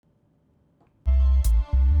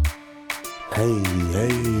Hey, hey,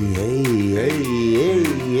 hey, hey, hey,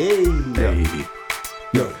 hey. Hey,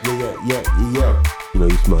 Yo, yo. You know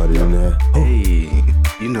you smarter than that. hey,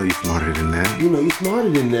 you know you smarter than that. You know you smarter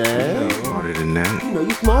than You know that. you smarter than that. You know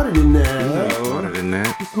you smarter than that. You know you smarter than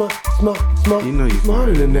that. You smart. You know you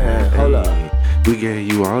smarter than that. Hold up. Hey, we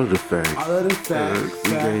gave you all of the facts. All of the facts.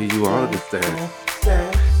 We gave you all of the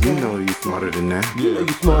stats. You know you smarter than that. You know you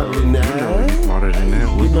smarter than that. You know you smarter than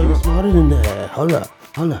that. You know you smarter than that. Hold up.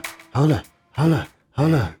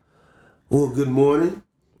 Well, good morning.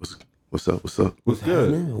 What's up? What's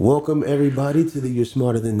happening? Welcome everybody to the You're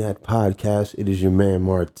Smarter Than That podcast. It is your man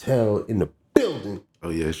Martell in the building. Oh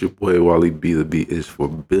yeah, it's your boy Wally B. The B is for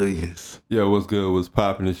billions. Yo, what's good? What's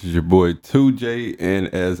poppin'? This is your boy 2J, and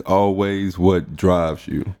as always, what drives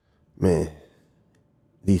you? Man,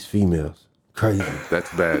 these females, crazy.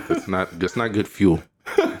 That's bad. That's not good fuel.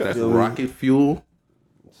 That's rocket fuel.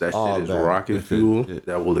 That all shit is bad. rocket fuel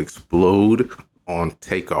that will explode on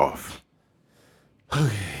takeoff. I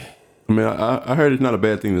mean, I heard it's not a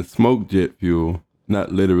bad thing to smoke jet fuel,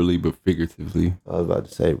 not literally, but figuratively. I was about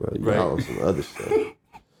to say, bro, you Right. all on some other stuff.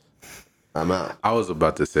 I'm out. I was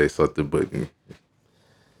about to say something, but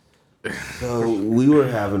So we were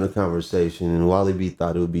having a conversation, and Wally B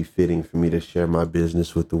thought it would be fitting for me to share my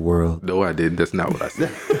business with the world. no, I didn't. That's not what I said.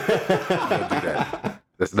 Don't do that.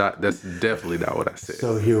 That's definitely not what I said.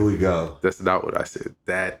 So here we go. That's not what I said.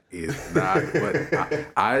 That is not what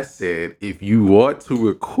I said. If you want to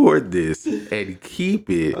record this and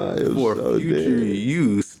keep it for so future dead.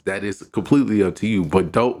 use, that is completely up to you.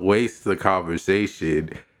 But don't waste the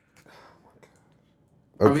conversation.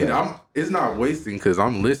 Okay. I mean, it's not wasting because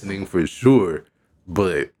I'm listening for sure.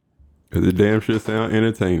 But Cause it damn sure sound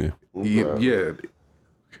entertaining. yeah,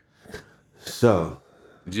 So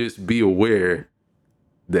just be aware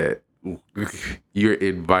that you're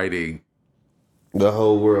inviting the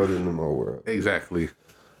whole world into my world. exactly.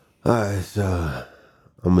 All right, so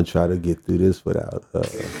I'm gonna try to get through this without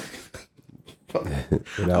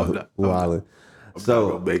wilding.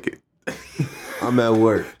 So I'll make it. I'm at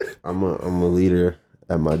work. I'm a leader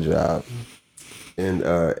at my job, and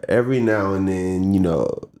every now and then,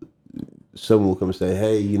 someone will come and say,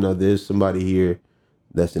 "Hey, there's somebody here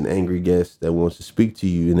that's an angry guest that wants to speak to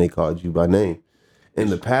you," and they called you by name. And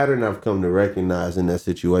the pattern I've come to recognize in that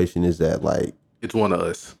situation is that, like, It's one of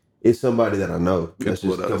us. it's somebody that I know that's It's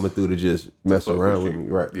just with us. coming through to just mess Fuck around with with you. me,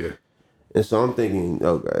 right? Yeah. And so I'm thinking,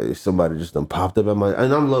 okay, somebody just done popped up at my,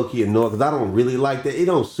 and I'm low key annoyed because I don't really like that. It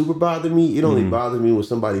don't super bother me. It only bothers me when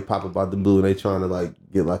somebody pop up out the blue and they trying to like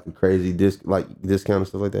get like a crazy discount and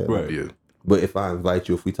stuff like that. Right. Yeah. But if I invite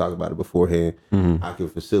you, if we talk about it beforehand, I can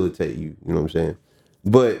facilitate you. You know what I'm saying?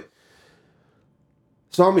 But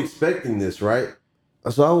so I'm expecting this, right?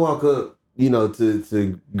 So I walk up,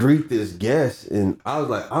 to greet this guest, and I was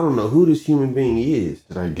like, I don't know who this human being is.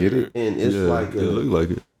 Did I get it? And it's like it look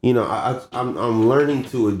like it. I'm learning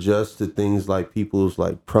to adjust to things like people's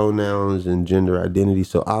like pronouns and gender identity.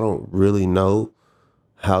 So I don't really know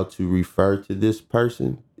how to refer to this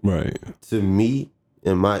person. Right. To me,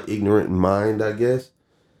 in my ignorant mind, I guess,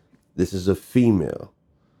 this is a female.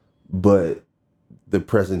 But the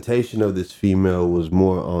presentation of this female was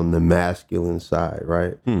more on the masculine side,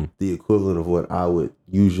 right? The equivalent of what I would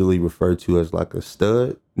usually refer to as like a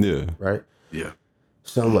stud, Yeah. right? Yeah.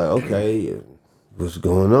 So I'm like, okay, what's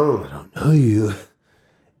going on? I don't know you.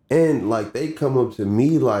 And like they come up to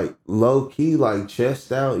me like low key, like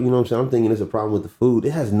chest out, you know what I'm saying? I'm thinking it's a problem with the food.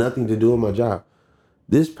 It has nothing to do with my job.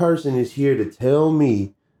 This person is here to tell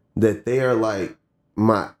me that they are like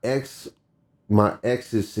my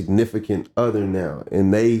ex's significant other now.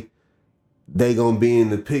 And they gonna be in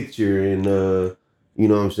the picture, and you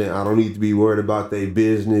know what I'm saying? I don't need to be worried about their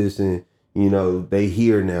business, and they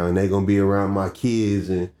here now and they gonna be around my kids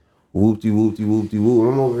and whoop-de-whoop.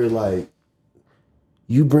 I'm over here like,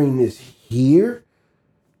 you bring this here?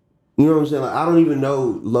 You know what I'm saying? Like, I don't even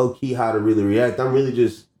know low-key how to really react. I'm really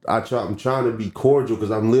just, I'm trying to be cordial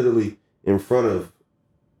because I'm literally in front of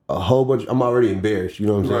a whole bunch. I'm already embarrassed, you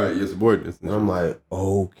know what I'm saying? Right. Your subordinates. And I'm like,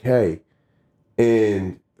 okay.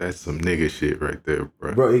 And That's some nigga shit right there,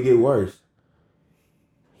 bro. bro, it get worse.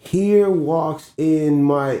 Here walks in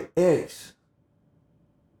my ex.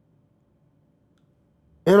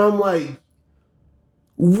 And I'm like,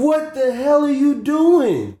 what the hell are you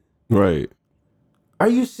doing? Right. Are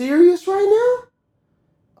you serious right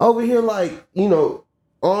now? Over here, like,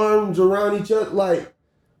 arms around each other. Like,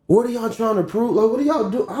 what are y'all trying to prove? Like, what do y'all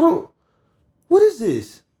do? What is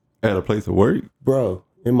this? At a place of work. Bro,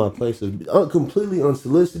 in my place of completely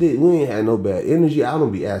unsolicited. We ain't had no bad energy. I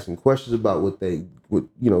don't be asking questions about what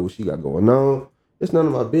she got going on. It's none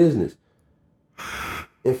of my business.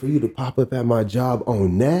 and for you to pop up at my job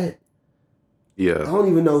on that, Yeah. I don't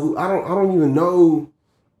even know who. I don't even know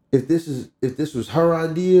if this was her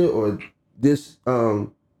idea or this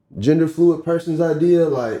gender fluid person's idea.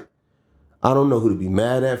 Like, I don't know who to be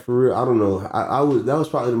mad at for real. I don't know. That was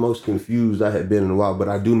probably the most confused I had been in a while. But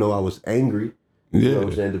I do know I was angry. You know what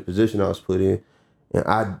I'm saying? The position I was put in, and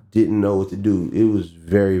I didn't know what to do. It was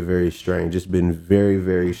very, very strange. It's been very,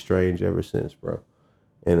 very strange ever since, bro.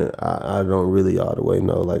 And I don't really all the way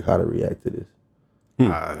know like how to react to this.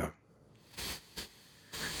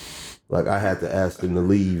 Like, I had to ask them to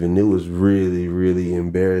leave, and it was really, really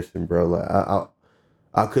embarrassing, bro. Like,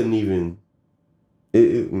 I couldn't even.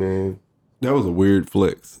 Man. That was a weird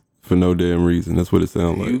flex for no damn reason. That's what it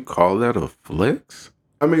sounded like. You call that a flex?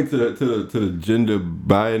 I mean, to the gender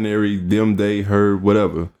binary, them, they, her,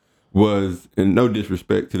 whatever, was, and no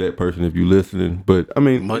disrespect to that person if you listening, but I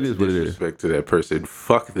mean, Much it is what it is. disrespect to that person.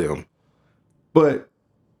 Fuck them. But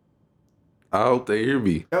I hope they hear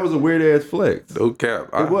me. that was a weird ass flex. No cap.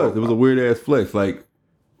 It was a weird ass flex. Like,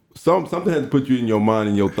 something had to put you in your mind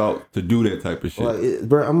and your thought to do that type of shit. Like,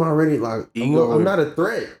 bro, I'm already like, I'm not a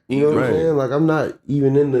threat. You know what I'm saying? Like, I'm not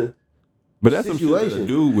even in the. But that's situation. some shit that a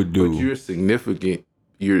dude would do. But you're significant.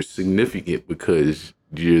 You're significant because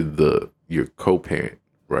you're co-parent,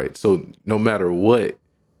 right? So no matter what,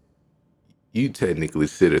 you technically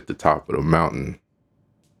sit at the top of the mountain.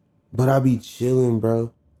 But I be chilling,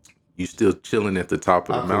 bro. You still chilling at the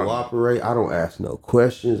top of the mountain. I cooperate. I don't ask no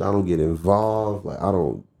questions. I don't get involved. Like, I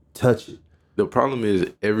don't touch it. The problem is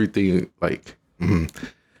everything. Like, the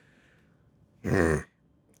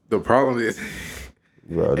problem is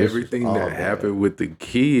bro, everything that happened with the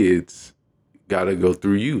kids gotta go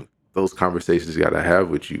through you. Those conversations gotta have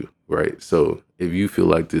with you, right? So if you feel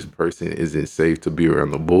like this person isn't safe to be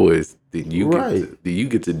around the boys, then you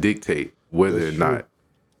get to dictate whether or not.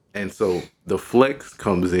 And so the flex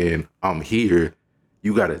comes in. I'm here.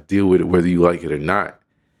 You got to deal with it whether you like it or not.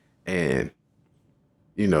 And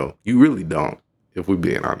you really don't. If we're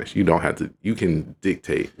being honest, you don't have to. You can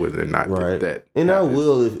dictate whether or not that. And happens. I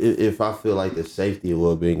will if I feel like the safety and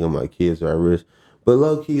well being of my kids are at risk. But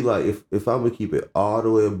low key, like if I'm gonna keep it all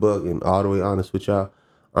the way a buck and all the way honest with y'all,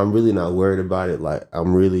 I'm really not worried about it. Like,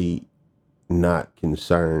 I'm really not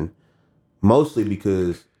concerned. Mostly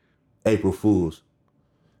because April Fools.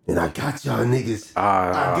 And I got y'all niggas.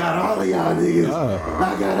 I got all of y'all niggas.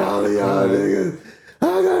 I got all of y'all niggas. I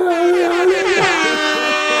got all of y'all niggas.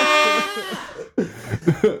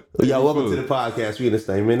 Y'all, welcome to the podcast. We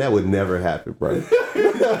understand, man. That would never happen, bro.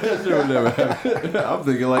 That sure would never happen. I'm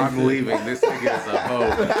thinking like, I'm leaving. This nigga is a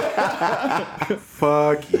hoe.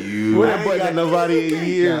 Fuck you. Well, I ain't got nobody in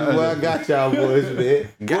years. Well, I got y'all boys, man.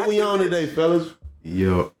 What we on today, fellas?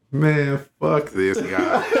 Yo. Man, fuck this guy.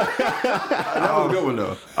 That was a good one,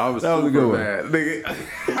 though. That was a good one. Nigga.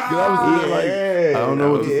 I don't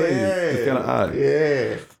know what to say. It's kind of odd.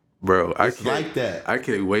 Yeah. Bro, It's like that. I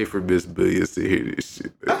can't wait for Miss Billions to hear this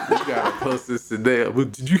shit. You gotta post this today.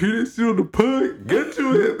 But did you hear this shit on the pod? Get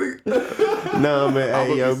you it, nigga. No, man.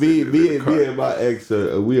 Hey, yo, me and my ex,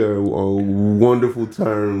 we are on wonderful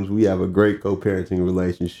terms. We have a great co-parenting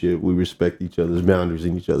relationship. We respect each other's boundaries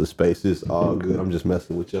in each other's space. It's all good. I'm just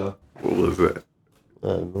messing with y'all. What was that? I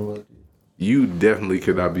have no idea. You definitely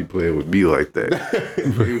could not be playing with me like that.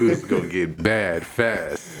 You was gonna get bad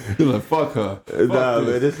fast. You're like, fuck her. Nah,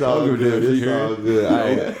 man, it's all good. It's all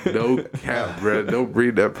good. No cap, bro. Don't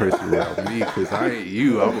bring that person around me, because I ain't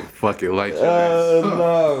you. I'm a fucking light you.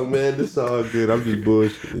 No, man, it's all good. I'm just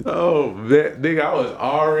bullshitting. Oh, man, nigga, I was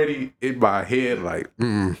already in my head like,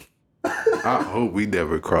 I hope we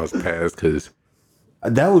never cross paths, because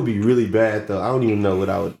that would be really bad, though. I don't even know what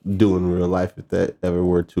I would do in real life if that ever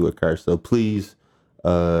were to occur. So please,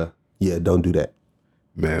 don't do that.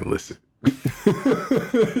 Man, listen.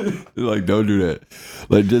 Like, don't do that.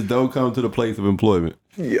 Like, just don't come to the place of employment.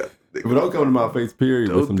 Yeah. But don't come to my face,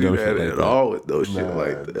 period, with some dumb shit like at that. all with no shit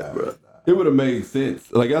like that, bro. It would have made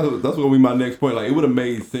sense. Like, that's gonna be my next point. Like, it would have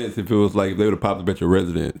made sense if it was like they would have popped up at your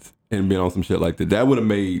residence and been on some shit like that. That would have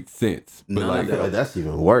made sense. But that's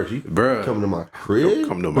even worse. You come to my crib.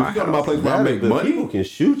 Come to my place where I make money. People can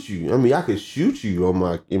shoot you. I mean, I could shoot you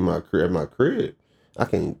in my crib. I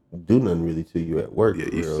can't do nothing really to you at work. Yeah,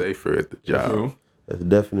 you're safer at the job. That's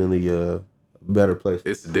definitely a better place.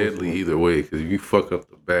 It's deadly either way, because if you fuck up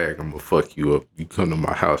the bag, I'm gonna fuck you up. You come to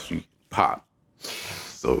my house, you pop.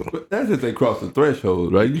 So, but that's if they cross the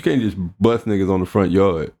threshold, right? You can't just bust niggas on the front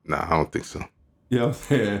yard. Nah, I don't think so. You know what I'm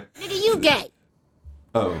saying? Nigga, you gay.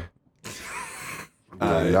 Oh.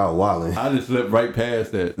 Y'all wildin'. I just slipped right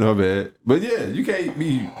past that. No bad. But yeah, you can't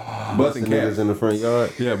be busting caps in the front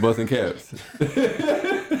yard. Yeah, busting caps.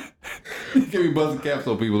 You can't be busting caps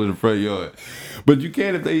on people in the front yard. But you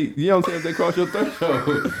can if they, you know what I'm saying, if they cross your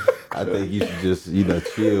threshold. I think you should just,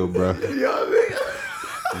 chill, bro. You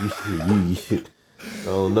should. I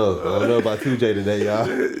don't know about 2J today, y'all.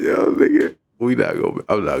 Yo, nigga.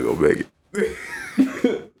 I'm not gonna make it.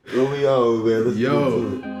 What we on, man? Let's Yo. get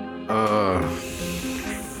into it.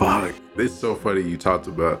 Fuck. It's so funny you talked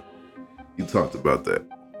about that.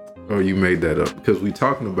 Or you made that up. Because we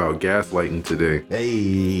talking about gaslighting today.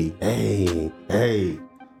 Hey.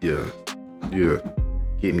 Yeah.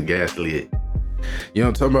 Getting gaslit. You know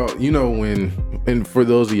what I'm talking about? And for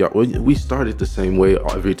those of y'all, we started the same way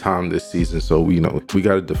every time this season. So, we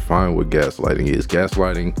got to define what gaslighting is.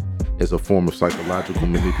 Gaslighting is a form of psychological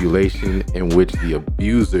manipulation in which the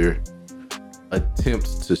abuser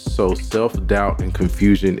attempts to sow self-doubt and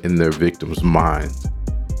confusion in their victim's mind.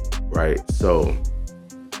 Right? So,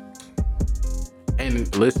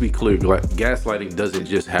 and let's be clear, gaslighting doesn't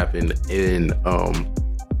just happen in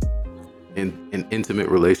intimate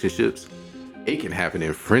relationships. It can happen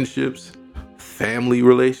in friendships, family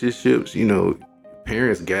relationships.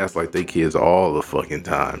 Parents gaslight their kids all the fucking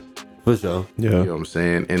time. For sure. Yeah. You know what I'm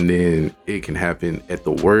saying? And then it can happen at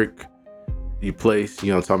the work you place.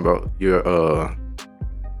 You know what I'm talking about?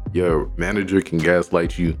 Your manager can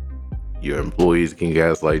gaslight you. Your employees can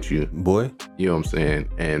gaslight you. Boy. You know what I'm saying?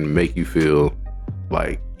 And make you feel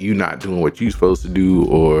like you're not doing what you're supposed to do.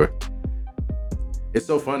 Or it's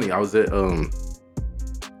so funny. I was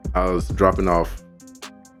dropping off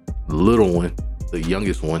the little one, the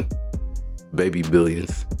youngest one, Baby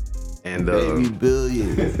Billions. And Baby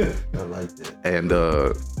Billions. I like that. And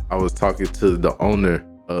I was talking to the owner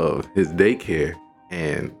of his daycare,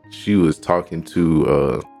 and she was talking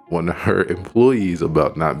to one of her employees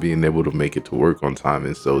about not being able to make it to work on time.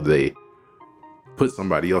 And so they put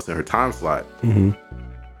somebody else in her time slot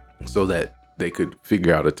so that they could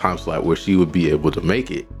figure out a time slot where she would be able to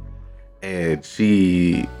make it. And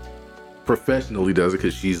she professionally does it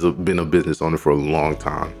because she's been a business owner for a long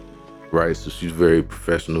time, right? So she's very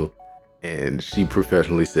professional, and she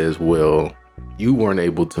professionally says, well, you weren't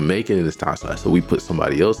able to make it in this time slot, so we put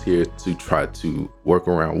somebody else here to try to work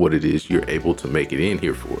around what it is you're able to make it in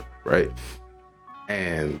here for, right?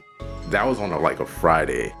 And that was on a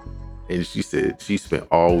Friday. And she said she spent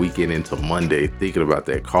all weekend into Monday thinking about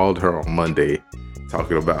that. Called her on Monday,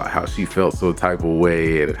 talking about how she felt some type of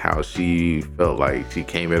way and how she felt like she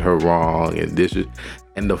came at her wrong and this.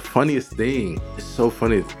 And the funniest thing, it's so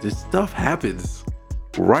funny, this stuff happens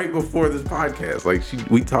right before this podcast.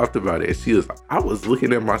 We talked about it. And I was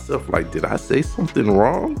looking at myself like, did I say something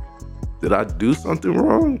wrong? Did I do something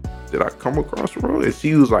wrong? Did I come across wrong? And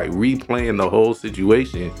she was replaying the whole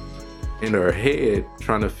situation in her head,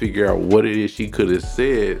 trying to figure out what it is she could have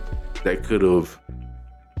said that could have,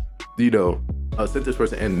 sent this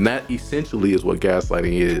person. And that essentially is what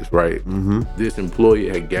gaslighting is, right? Mm-hmm. This employee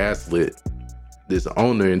had gaslit this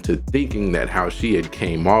owner into thinking that how she had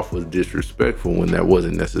came off was disrespectful when that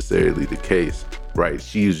wasn't necessarily the case, right?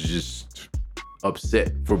 She was just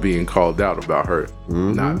upset for being called out about her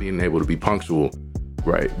not being able to be punctual,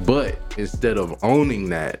 right? But instead of owning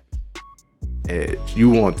that, you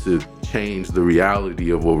want to change the reality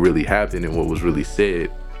of what really happened and what was really said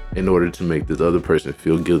in order to make this other person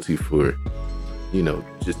feel guilty for,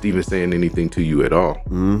 just even saying anything to you at all.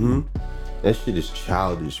 Mm-hmm. That shit is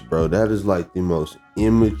childish, bro. That is the most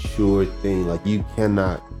immature thing. You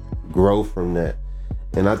cannot grow from that.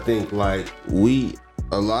 And I think a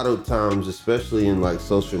lot of times, especially in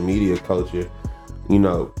social media culture,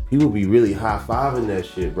 people be really high-fiving that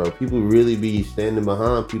shit, bro. People really be standing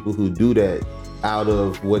behind people who do that out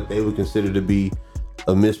of what they would consider to be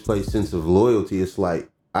a misplaced sense of loyalty. It's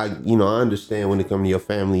I understand when it comes to your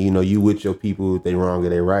family, you with your people, if they wrong or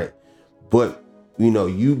they right. But,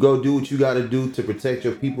 you go do what you got to do to protect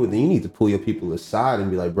your people, then you need to pull your people aside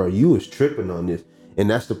and be like, bro, you was tripping on this. And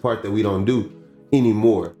that's the part that we don't do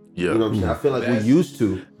anymore. Yeah. You know what I'm saying? I feel like we used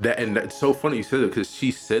to. And that's so funny you said that, because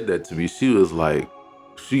she said that to me. She was like,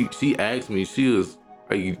 she asked me, she was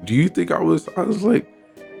like, do you think I was like,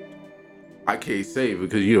 I can't say,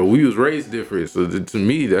 because, we was raised different. So to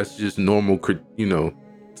me, that's just normal,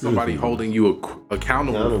 somebody holding you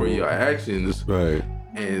accountable for your actions. Right.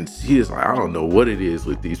 And she is like, I don't know what it is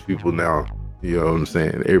with these people now. You know what I'm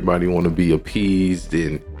saying? Everybody want to be appeased.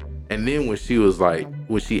 And then when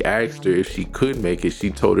she asked her if she could make it, she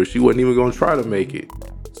told her she wasn't even going to try to make it.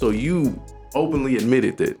 So you openly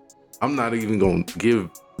admitted that I'm not even going to give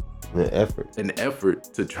an effort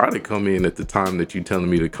to try to come in at the time that you telling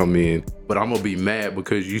me to come in. But I'm going to be mad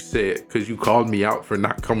because you called me out for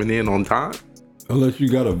not coming in on time. Unless you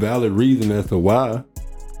got a valid reason as to why.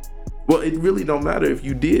 Well, it really don't matter if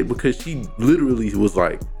you did, because she literally was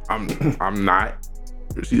like, I'm not.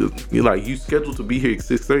 You're like, you scheduled to be here at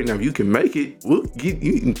 6:30. Now, if you can make it,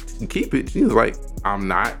 you can keep it. She was like, I'm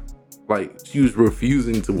not. Like, she was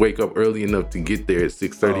refusing to wake up early enough to get there at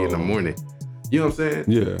 6:30 in the morning. You know what I'm saying?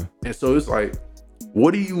 Yeah. And so it's like,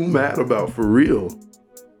 what are you mad about for real?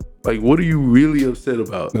 Like, what are you really upset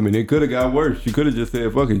about? I mean, it could have got worse. You could have just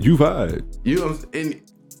said, fuck it, you fired. You know what I'm saying?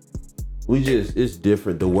 It's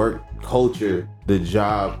different. The work culture, the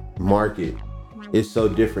job market is so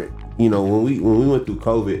different. You know, when we went through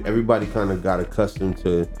COVID, everybody kind of got accustomed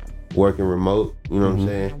to working remote, you know what I'm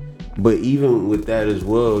saying? But even with that as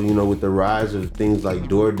well, you know, with the rise of things like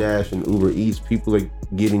DoorDash and Uber Eats, people are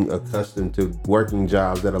getting accustomed to working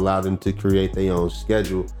jobs that allow them to create their own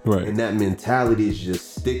schedule. Right. And that mentality is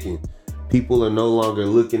just sticking. People are no longer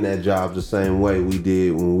looking at jobs the same way we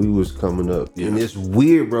did when we was coming up. Yeah. And it's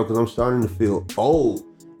weird, bro, because I'm starting to feel old.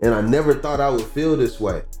 And I never thought I would feel this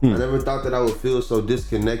way. I never thought that I would feel so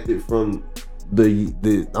disconnected from the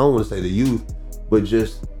I don't want to say the youth, but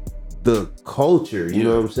just the culture, you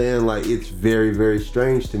know what I'm saying? Like, it's very, very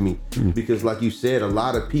strange to me because, like you said, a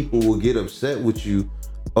lot of people will get upset with you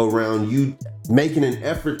around you making an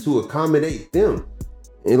effort to accommodate them.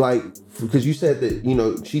 And like, because you said that, you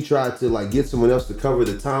know, she tried to like get someone else to cover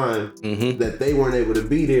the time that they weren't able to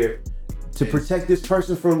be there to protect this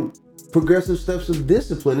person from progressive steps of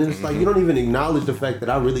discipline. And it's like, you don't even acknowledge the fact that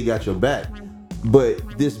I really got your back.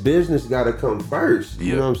 But this business got to come first.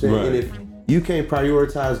 You know what I'm saying? Right. And if you can't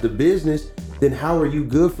prioritize the business, then how are you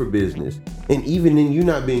good for business? And even in you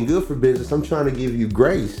not being good for business, I'm trying to give you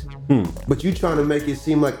grace. But you trying to make it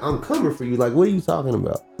seem like I'm coming for you. Like, what are you talking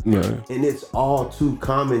about? Right. And it's all too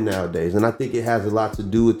common nowadays. And I think it has a lot to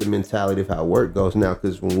do with the mentality of how work goes now.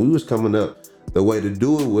 Because when we was coming up, the way to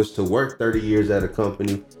do it was to work 30 years at a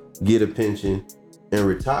company, get a pension, and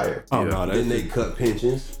retire. Oh, no, then they cut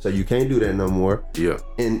pensions, so you can't do that no more. Yeah.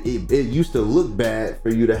 And it used to look bad for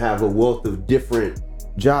you to have a wealth of different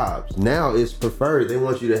jobs. Now it's preferred. They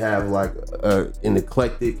want you to have like an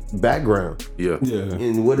eclectic background. Yeah.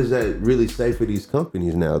 And what does that really say for these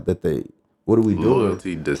companies now? That what are we doing?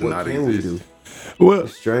 Loyalty does not exist. What can we do? Well,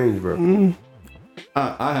 It's strange, bro.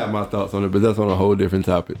 I have my thoughts on it, but that's on a whole different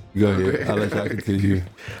topic. Go ahead. Okay. I'll let y'all continue.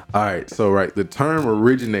 All right. So, the term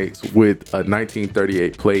originates with a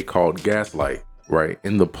 1938 play called Gaslight, right?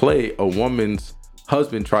 In the play, a woman's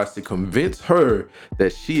husband tries to convince her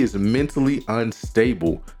that she is mentally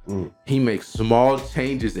unstable. He makes small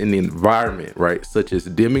changes in the environment, right? Such as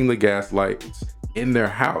dimming the gas lights in their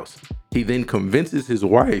house. He then convinces his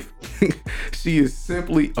wife she is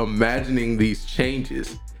simply imagining these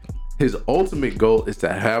changes. His ultimate goal is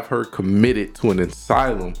to have her committed to an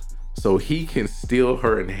asylum so he can steal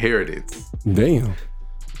her inheritance. Damn.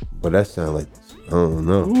 But that sounds like, I don't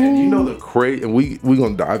know. And you know the crazy, and we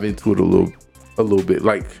gonna dive into it a little bit.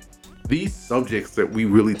 Like, these subjects that we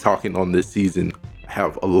really talking on this season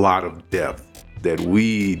have a lot of depth that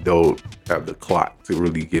we don't have the clock to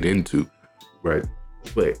really get into, right?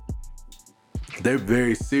 But they're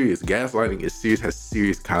very serious. Gaslighting is serious, has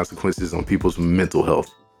serious consequences on people's mental health.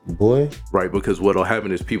 Boy. Right, because what'll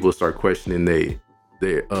happen is people start questioning their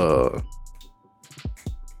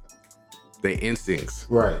instincts,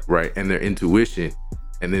 right, and their intuition,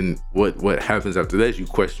 and then what happens after that is you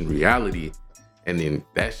question reality, and then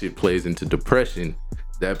that shit plays into depression.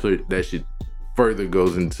 That shit further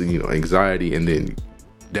goes into anxiety, and then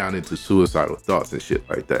down into suicidal thoughts and shit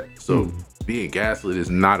like that. So being gaslit is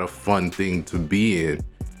not a fun thing to be in.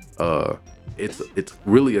 It's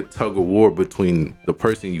really a tug of war between the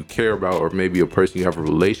person you care about, or maybe a person you have a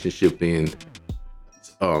relationship in,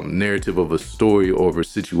 narrative of a story or of a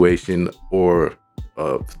situation or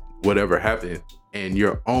whatever happened, and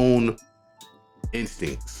your own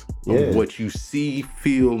instincts of what you see,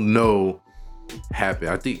 feel, know happen.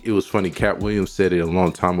 I think it was funny, Cat Williams said it a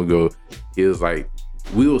long time ago. It was like,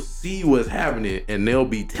 we'll see what's happening and they'll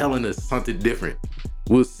be telling us something different.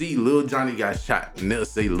 We'll see Lil Johnny got shot and they'll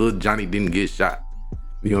say Lil Johnny didn't get shot.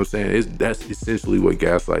 You know what I'm saying? That's essentially what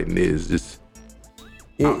gaslighting is. Just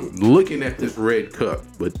I'm looking at this red cup,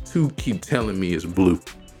 but two keep telling me it's blue.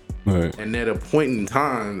 Right. And at a point in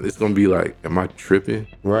time, it's gonna be like, am I tripping?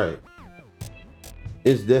 Right.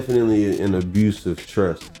 It's definitely an abuse of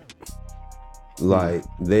trust. Like,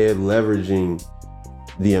 they're leveraging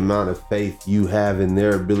the amount of faith you have in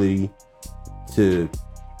their ability to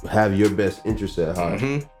have your best interest at heart.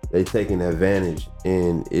 They taking advantage,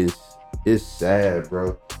 and it's sad,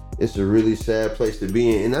 bro. It's a really sad place to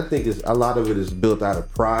be in, and I think a lot of it is built out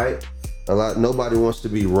of pride. Nobody wants to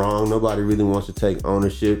be wrong. Nobody really wants to take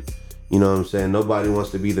ownership. You know what I'm saying? Nobody wants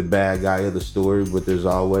to be the bad guy of the story, but there's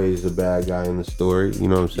always a bad guy in the story. You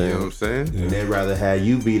know what I'm saying? You know what I'm saying? And they'd rather have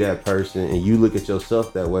you be that person and you look at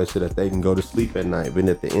yourself that way so that they can go to sleep at night. But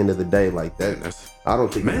at the end of the day, like that, I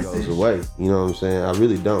don't think it goes away. You know what I'm saying? I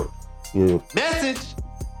really don't. You know, Message.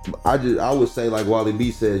 I would say, like Wally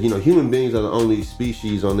B says, you know, human beings are the only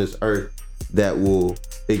species on this earth that will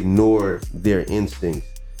ignore their instincts.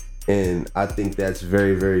 And I think that's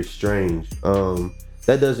very, very strange.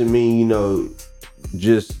 That doesn't mean, you know,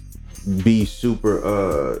 just be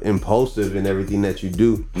super impulsive in everything that you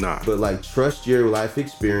do. Nah. But like, trust your life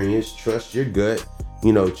experience, trust your gut,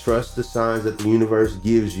 you know, trust the signs that the universe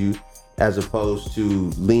gives you, as opposed to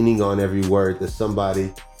leaning on every word that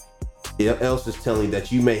somebody else is telling you,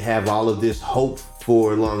 that you may have all of this hope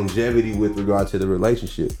for longevity with regard to the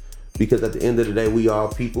relationship. Because at the end of the day, we all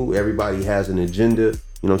people, everybody has an agenda.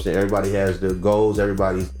 You know what I'm saying? Everybody has their goals.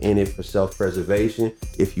 Everybody's in it for self-preservation.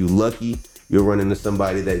 If you lucky, you'll run into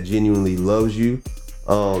somebody that genuinely loves you.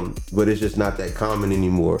 But it's just not that common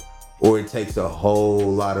anymore. Or it takes a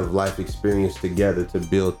whole lot of life experience together to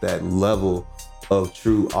build that level of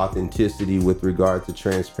true authenticity with regard to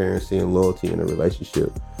transparency and loyalty in a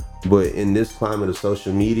relationship. But in this climate of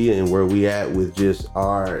social media and where we at with just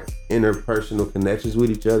our interpersonal connections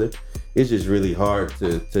with each other, it's just really hard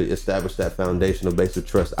to establish that foundational base of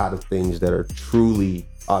trust out of things that are truly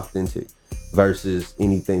authentic versus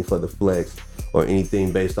anything for the flex or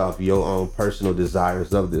anything based off your own personal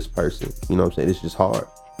desires of this person. You know what I'm saying? It's just hard.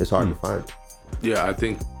 It's hard to find it. Yeah, I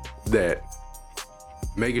think that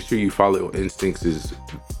making sure you follow your instincts is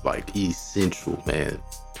like essential, man.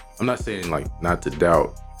 I'm not saying like not to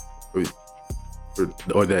doubt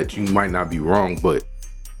or that you might not be wrong, but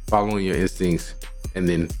following your instincts, and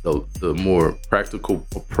then the more practical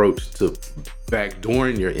approach to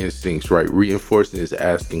backdooring your instincts, right? Reinforcing is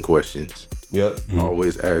asking questions. Yep.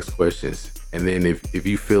 Always ask questions. And then if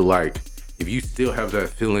you feel like, if you still have that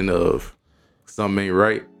feeling of something ain't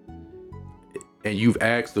right, and you've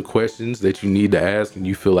asked the questions that you need to ask, and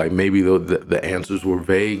you feel like maybe the answers were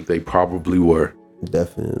vague, they probably were.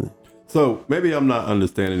 Definitely. So maybe I'm not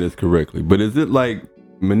understanding this correctly, but is it like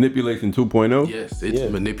manipulation 2.0? Yes,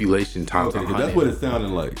 it's manipulation times 100. That's what it sounded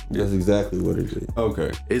like. That's exactly what it is.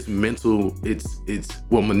 Okay. It's mental.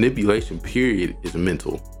 Well, manipulation period is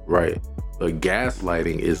mental, right? But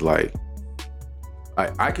gaslighting is like,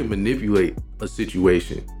 I can manipulate a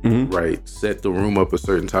situation, right? Set the room up a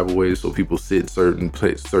certain type of way so people sit certain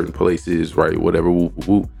places, right? Whatever, whoop,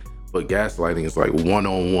 whoop. But gaslighting is like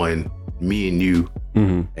one-on-one, me and you,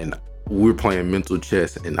 and we're playing mental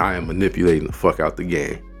chess, and I am manipulating the fuck out the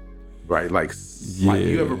game, right? Like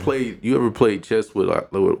you ever played chess with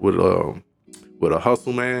a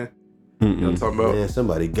hustle man? You know what I'm talking about? Man,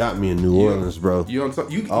 somebody got me in New Orleans, bro. You know what I'm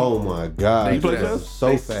talking? Oh my God. They That play was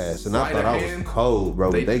so fast. And I thought I was hand. cold,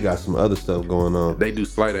 bro. But they got some other stuff going on. They do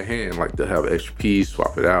sleight of hand, like they'll have an extra piece,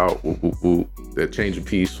 swap it out, whoop, whoop, whoop. They'll change a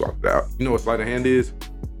piece, swap it out. You know what sleight of hand is?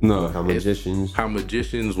 No. How magicians. How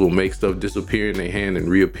magicians will make stuff disappear in their hand and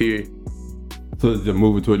reappear. So it's just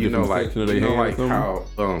moving to a You know, different like, section of their hand like or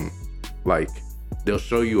something? how, like they'll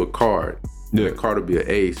show you a card. Yeah. The card will be an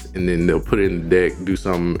ace, and then they'll put it in the deck, do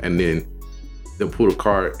something, and then they'll pull a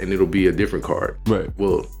card, and it'll be a different card. Right.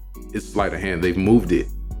 Well, it's sleight of hand. They've moved it.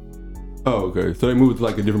 Oh, okay. So they move it to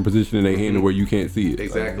like a different position in their hand to where you can't see it.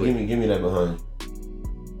 Exactly. Give me that behind you.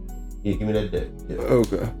 Yeah, give me that deck. Yeah.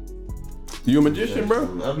 Okay. You a magician,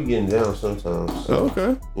 bro? I'll be getting down sometimes. So, Oh, okay. You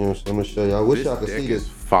know what I'm saying? I'm going to show y'all. I wish This y'all could deck see is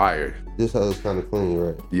this. fire. This house is kind of clean,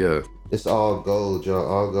 right? Yeah. It's all gold, y'all.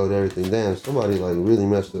 All gold, everything. Damn, somebody like really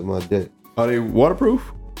messed up my deck. Are they waterproof?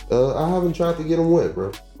 I haven't tried to get them wet,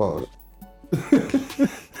 bro. Pause.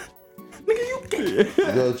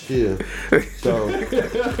 Go chill. So,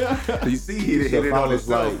 You see, he hit so it if I on was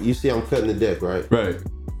himself. like, you see, I'm cutting the deck, right? Right.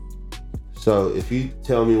 So if you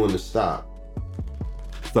tell me when to stop,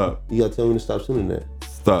 Stop. you gotta tell me to stop sooner than that,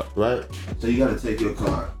 Stop. right? So you gotta take your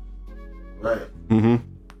card, right? Mm-hmm.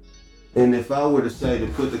 And if I were to say to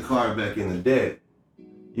put the card back in the deck,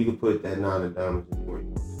 you could put that 9 of diamonds in where you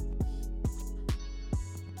want.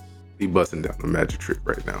 He busting down the magic trick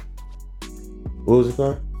right now. What was the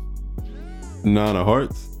card? 9 of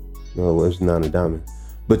hearts. No, it was 9 of diamonds.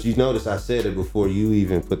 But you notice I said it before you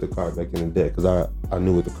even put the card back in the deck, because I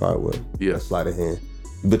knew what the card was. Yeah. A sleight of hand.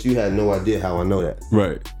 But you had no idea how I know that.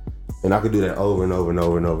 Right. And I could do that over and over and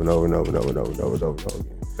over and over and over and over and over and over and over and over and over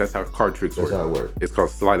again. That's how card tricks That's work. how it works. It's called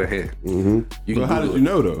sleight of hand. Mm-hmm. You So can how Google did you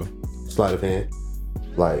know though? Sleight of hand.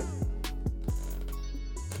 Like,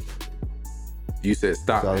 You said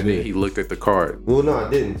stop, So I and did. then he looked at the card. well, no, I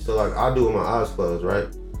didn't. So like, I'll do it with my eyes closed, right?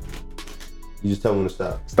 You just tell me when to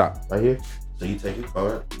stop. Stop. Right here. So you take your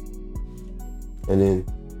card, and then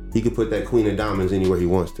he could put that queen of diamonds anywhere he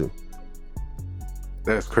wants to.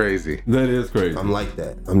 That's crazy. That is crazy. I'm like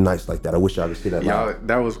that. I'm nice like that. I wish y'all could see that. Y'all,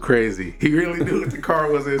 that was crazy. He really knew what the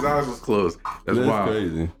car was. His eyes was closed. That's wild.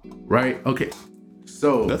 Crazy. Right? Okay.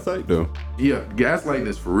 So That's tight though. yeah, gaslighting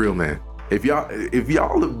is for real, man. If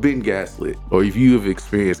y'all have been gaslit, or if you have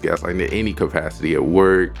experienced gaslighting in any capacity at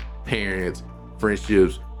work, parents,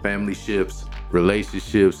 friendships, family ships,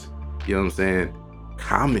 relationships, you know what I'm saying?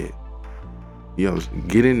 Comment. You know,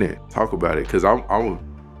 get in there, talk about it. Cause I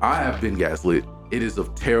have been gaslit. It is a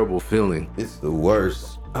terrible feeling. It's the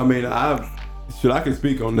worst. I mean, I can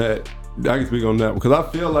speak on that. I can speak on that because I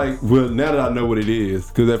feel like, well, now that I know what it is,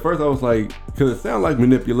 because at first I was like, because it sounds like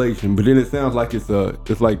manipulation, but then it sounds like it's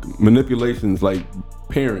like manipulation's like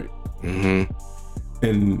parent and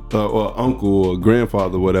or uncle or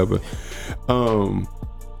grandfather, whatever.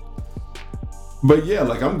 But yeah,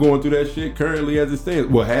 like I'm going through that shit currently as it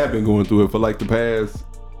stands. Well, have been going through it for like the past,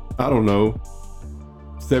 I don't know,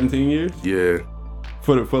 17 years. Yeah.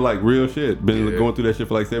 For like real shit. Been going through that shit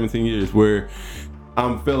for like 17 years where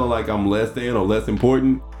I'm feeling like I'm less than or less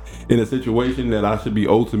important in a situation that I should be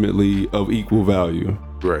ultimately of equal value.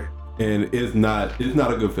 Right. And it's not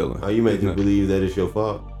a good feeling. Oh, you make you believe that it's your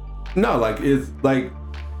fault? No, like it's like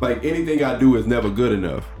anything I do is never good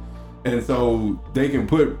enough. And so they can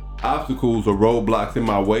put obstacles or roadblocks in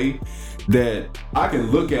my way that I can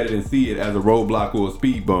look at it and see it as a roadblock or a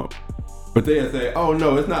speed bump. But they'll say, oh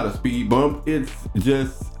no, it's not a speed bump. It's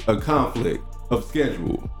just a conflict of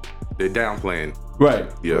schedule. They're downplaying. Right.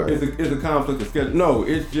 Yeah. It's a conflict of schedule. No,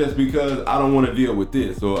 it's just because I don't want to deal with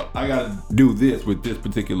this, or I got to do this with this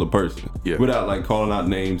particular person. Yeah. Without like calling out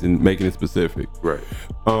names and making it specific. Right.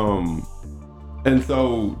 And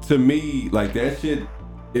so to me, like that shit,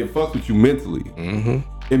 it fucks with you mentally.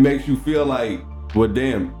 It makes you feel like, well,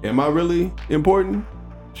 damn, am I really important?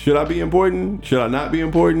 Should I be important? Should I not be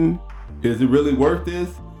important? Is it really worth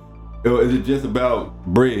this? Or is it just about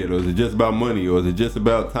bread? Or is it just about money? Or is it just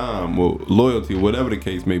about time or loyalty or whatever the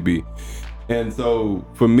case may be? And so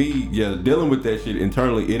for me, yeah, dealing with that shit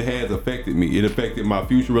internally, it has affected me. It affected my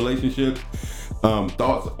future relationships,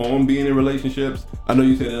 thoughts on being in relationships. I know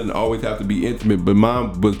you said it doesn't always have to be intimate, but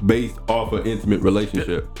mine was based off an intimate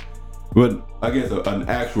relationship. But I guess an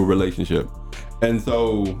actual relationship. And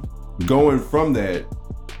so going from that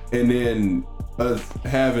and then us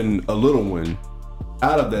having a little one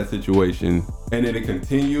out of that situation, and then it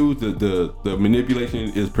continues, the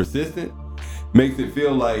manipulation is persistent, makes me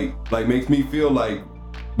feel like,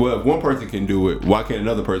 well, if one person can do it, why can't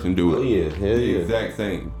another person do it? Oh yeah, hell the yeah. exact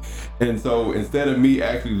same. And so instead of me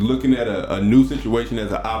actually looking at a new situation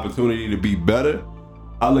as an opportunity to be better,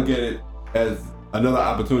 I look at it as another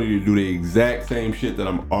opportunity to do the exact same shit that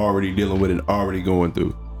I'm already dealing with and already going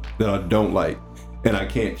through, that I don't like and I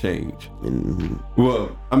can't change.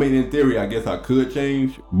 Well, I mean, in theory, I guess I could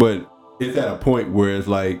change, but it's at a point where it's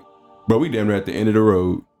like, bro, we damn near at the end of the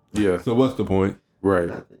road. Yeah. So what's the point? Right.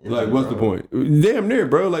 Like, what's the point? Damn near,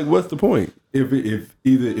 bro. Like, what's the point? If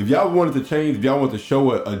y'all wanted to change, if y'all want to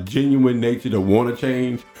show a genuine nature to want to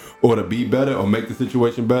change or to be better or make the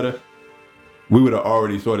situation better, we would have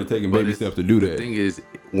already started taking baby steps to do that. The thing is,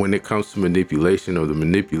 when it comes to manipulation or the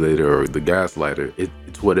manipulator or the gaslighter,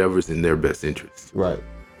 it's whatever's in their best interest. Right.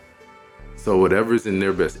 So whatever's in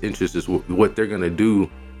their best interest is what they're gonna do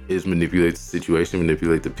is manipulate the situation,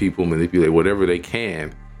 manipulate the people, manipulate whatever they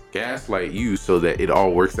can, gaslight you so that it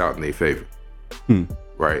all works out in their favor.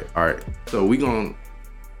 Right. All right. So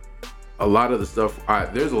a lot of the stuff,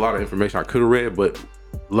 there's a lot of information I could have read, but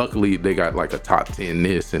luckily they got like a top 10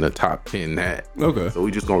 this and a top 10 that. Okay. So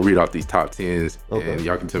we just gonna read out these top 10s and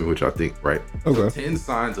y'all can tell me what y'all think, right? Okay. So 10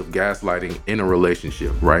 signs of gaslighting in a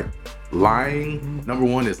relationship, right? Lying. Number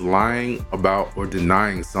 1 is lying about or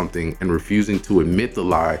denying something and refusing to admit the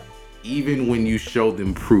lie, even when you show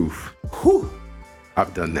them proof. Whew.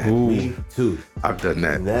 I've done that. Ooh. Me too. I've done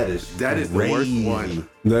that. That is the worst one.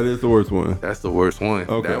 That is the worst one. That's the worst one.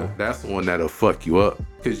 Okay. That's the one that'll fuck you up.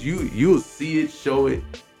 Cause you'll see it, show it.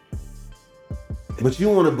 But you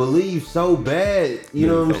want to believe so bad. You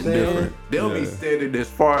know what I'm saying? Different. They'll be standing as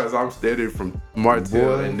far as I'm standing from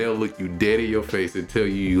Martell, and they'll look you dead in your face and tell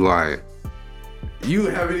you lying. You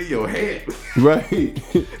have it in your head. Right.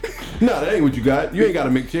 No, that ain't what you got. You ain't got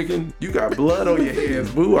to make chicken. You got blood on your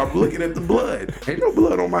hands, boo. I'm looking at the blood. Ain't no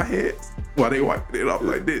blood on my hands. Why they wiping it off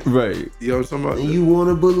like this? Right. You know what I'm talking about? And you want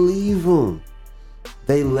to believe them.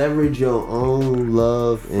 They leverage your own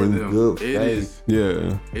love and good faith.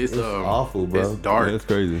 It's awful, bro. It's dark. Yeah, that's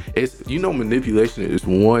crazy. It's manipulation is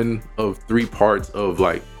one of 3 parts of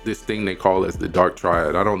like this thing they call as the dark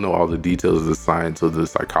triad. I don't know all the details of the science or the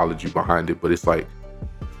psychology behind it, but it's like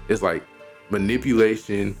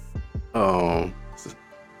manipulation,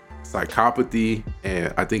 psychopathy,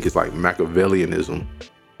 and I think it's like Machiavellianism,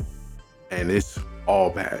 and it's all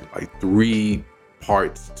bad. Like 3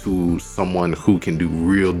 parts to someone who can do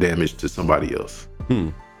real damage to somebody else.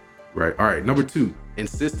 Right. All right. Number 2,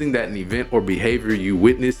 insisting that an event or behavior you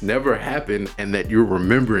witnessed never happened and that you're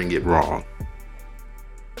remembering it wrong.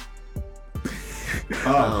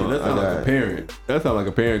 Oh, that sounds like a parent. That sounds like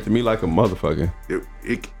a parent to me, like a motherfucker.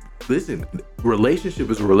 Listen, relationship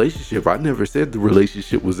is a relationship. I never said the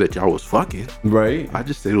relationship was that y'all was fucking. Right. I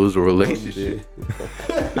just said it was a relationship.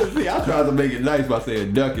 See, I tried to make it nice by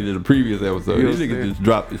saying ducking in the previous episode. You know These niggas just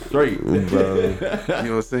dropped it straight, bro. You know what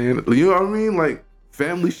I'm saying? You know what I mean? Like,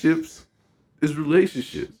 family ships is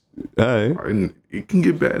relationships. All right. And it can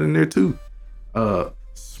get bad in there too.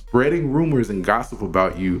 Spreading rumors and gossip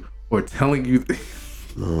about you or telling you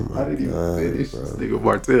I didn't even finish this nigga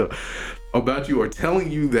Martell. About you or telling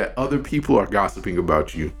you that other people are gossiping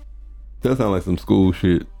about you. That sounds like some school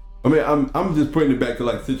shit. I mean, I'm just putting it back to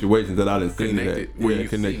like situations that I didn't see that. Where you've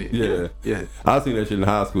seen it. Yeah. I've seen that shit in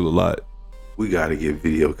high school a lot. We gotta get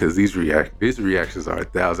video because these reactions are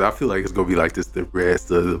 1,000. I feel like it's gonna be like this the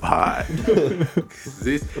rest of the pod.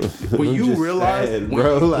 When you realize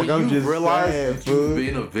that you've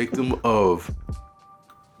been a victim of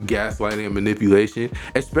gaslighting and manipulation,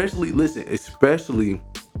 especially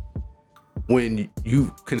when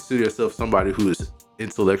you consider yourself somebody who is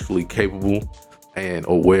intellectually capable and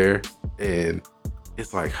aware, and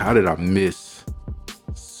it's like, how did I miss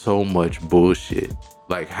so much bullshit?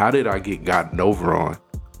 Like, how did I get gotten over on?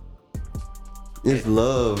 It's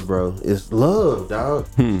love, bro. It's love, dog.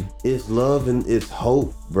 It's love and it's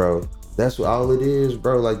hope, bro. That's what all it is,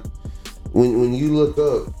 bro. Like, when you look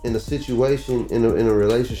up in a situation, in a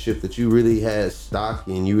relationship that you really had stock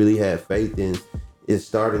in, you really had faith in, it's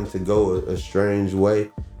starting to go a strange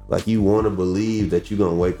way. Like, you want to believe that you're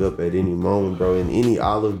going to wake up at any moment, bro. And any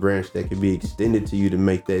olive branch that can be extended to you to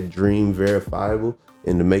make that dream verifiable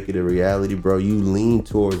and to make it a reality, bro, you lean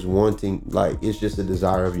towards wanting, like, it's just a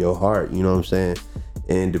desire of your heart, you know what I'm saying?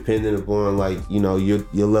 And depending upon, like, you know, your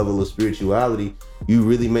level of spirituality, you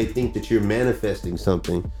really may think that you're manifesting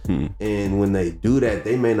something. And when they do that,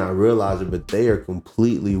 they may not realize it, but they are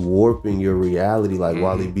completely warping your reality, like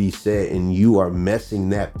Wally B said, and you are messing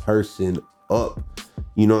that person up.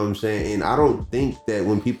 You know what I'm saying? And I don't think that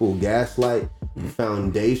when people gaslight,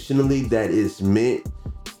 foundationally, that is meant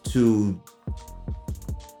to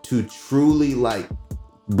truly, like,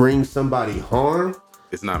 bring somebody harm.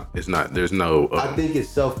 It's not. There's no. I think it's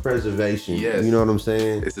self-preservation. Yes. You know what I'm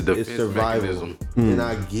saying? It's a defense mechanism. And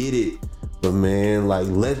I get it, but man, like,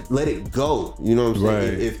 let it go. You know what I'm saying?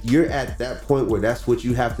 Right. If you're at that point where that's what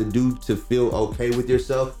you have to do to feel okay with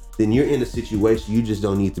yourself, then you're in a situation you just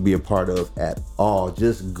don't need to be a part of at all.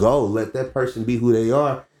 Just go. Let that person be who they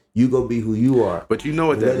are. You go be who you are. But you know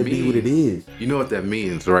what that means. Let it be what it is. You know what that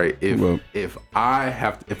means, right? If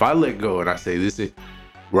I let go and I say this is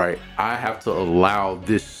right, I have to allow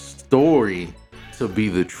this story to be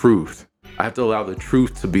the truth. I have to allow the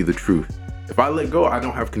truth to be the truth. If I let go, I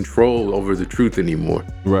don't have control over the truth anymore.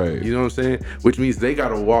 Right. You know what I'm saying? Which means they got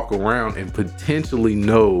to walk around and potentially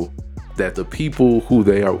know that the people who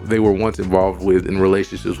they were once involved with in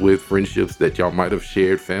relationships with, friendships that y'all might have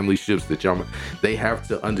shared, family ships that they have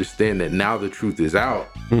to understand that now the truth is out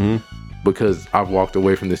because I've walked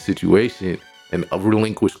away from the situation and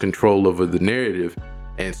relinquished control over the narrative.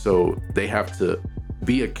 And so they have to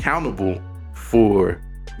be accountable for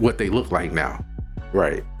what they look like now,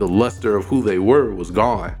 right? The luster of who they were was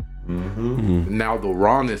gone. Now the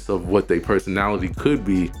rawness of what their personality could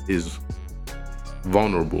be is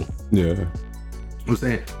vulnerable. Yeah. I'm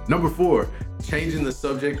saying, number 4, changing the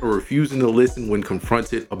subject or refusing to listen when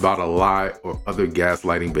confronted about a lie or other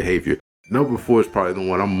gaslighting behavior. Number 4 is probably the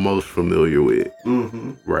one I'm most familiar with.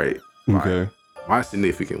 Right? Okay. My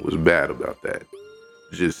significant was bad about that.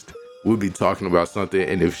 Just, we'll be talking about something,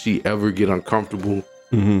 and if she ever get uncomfortable,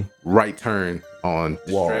 right turn on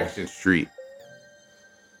Distraction Street.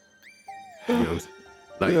 You know what I'm saying?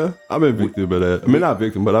 Like, yeah, I've been victim of that. I mean, not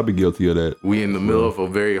victim, but I've been guilty of that. We in the middle of a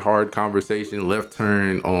very hard conversation, left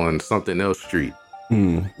turn on something else street. You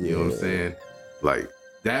know what I'm saying? Like,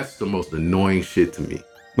 that's the most annoying shit to me.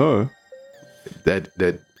 No. That's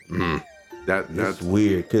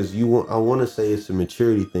weird because I want to say it's a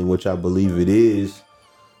maturity thing, which I believe it is.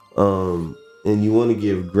 And you want to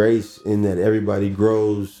give grace in that everybody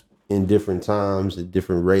grows in different times at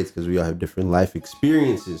different rates because we all have different life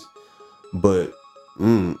experiences. But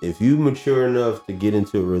if you mature enough to get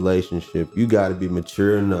into a relationship, you got to be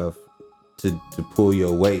mature enough to pull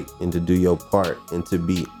your weight and to do your part and to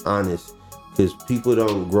be honest Because people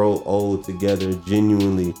don't grow old together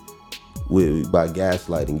genuinely by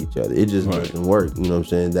gaslighting each other. It just doesn't work. You know what I'm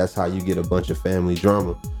saying? That's how you get a bunch of family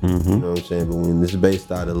drama. You know what I'm saying? But when this is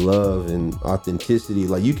based out of love and authenticity,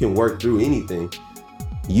 like you can work through anything.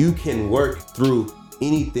 You can work through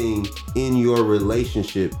anything in your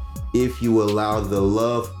relationship if you allow the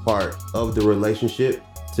love part of the relationship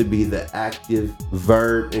to be the active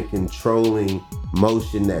verb and controlling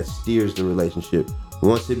motion that steers the relationship.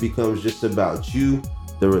 Once it becomes just about you,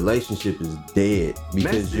 the relationship is dead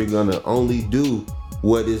because you're gonna only do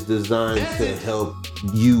what is designed to help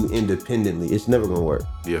you independently. It's never gonna work.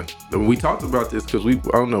 Yeah, we talked about this because I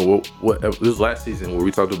don't know what this last season where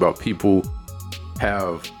we talked about people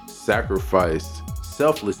have sacrificed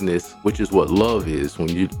selflessness, which is what love is. When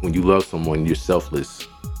you love someone, you're selfless,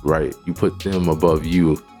 right? You put them above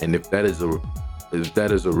you, and if that is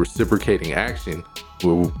a reciprocating action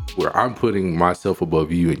where I'm putting myself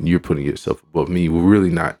above you and you're putting yourself above me,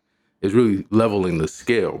 it's really leveling the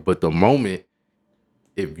scale. But the moment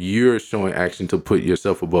if you're showing action to put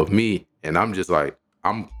yourself above me and I'm just like,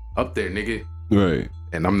 I'm up there, nigga, right,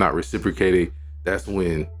 and I'm not reciprocating, that's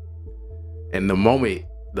when, and the moment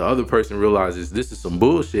the other person realizes this is some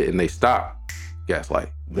bullshit and they stop,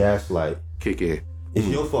 gaslight kick in. It's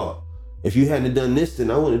your fault. If you hadn't done this, then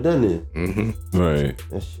I wouldn't have done it. Right.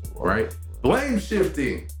 That shit, Right. Blame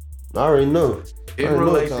shifting. I already know. In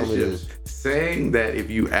relationships, saying that if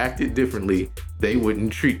you acted differently, they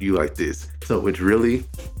wouldn't treat you like this. So it's really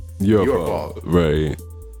your fault. Right.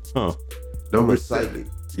 Huh. Number 7.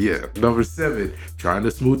 Yeah. Number 7, trying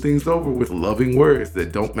to smooth things over with loving words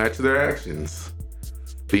that don't match their actions.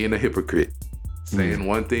 Being a hypocrite. Saying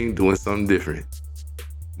one thing, doing something different.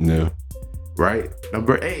 Yeah. Right?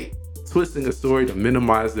 Number 8, twisting a story to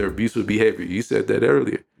minimize their abusive behavior. You said that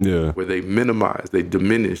earlier. Yeah. Where they minimize, they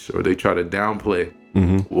diminish, or they try to downplay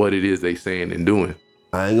what it is they saying and doing.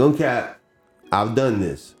 I ain't gonna cap. I've done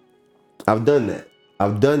this. I've done that.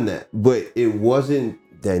 But it wasn't,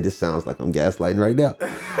 dang, this sounds like I'm gaslighting right now.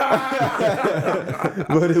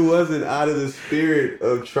 But it wasn't out of the spirit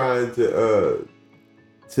of trying to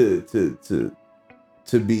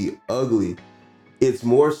be ugly. It's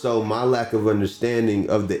more so my lack of understanding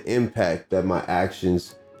of the impact that my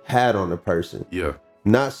actions had on a person. Yeah.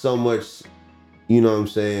 Not so much, you know what I'm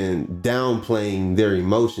saying, downplaying their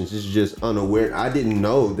emotions. It's just unaware. I didn't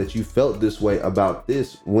know that you felt this way about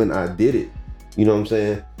this when I did it. You know what I'm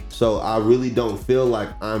saying? So I really don't feel like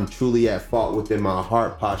I'm truly at fault within my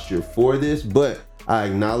heart posture for this, but I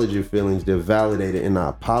acknowledge your feelings, they're validated, and I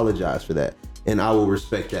apologize for that. And I will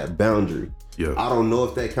respect that boundary. Yeah. I don't know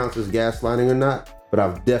if that counts as gaslighting or not, but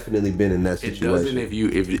I've definitely been in that situation.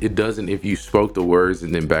 It doesn't if you spoke the words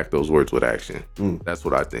and then back those words with action. That's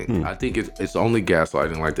what I think. I think it's only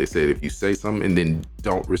gaslighting, like they said, if you say something and then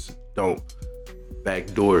don't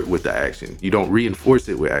backdoor it with the action. You don't reinforce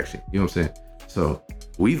it with action. You know what I'm saying? So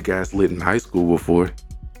we've gaslit in high school before.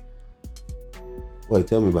 Wait,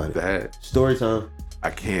 tell me about it. Bad. Story time.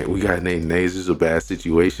 I can't. We got named names. It's a bad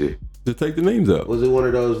situation. Just take the names out. Was it one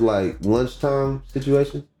of those like lunchtime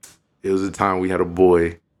situations? It was a time we had a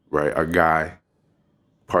boy, right? A guy,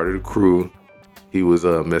 part of the crew. He was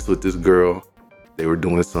messing with this girl. They were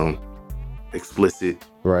doing some explicit,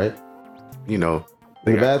 right? You know,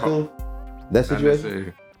 in the bathroom. That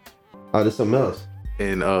situation. Oh, there's something else.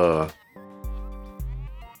 And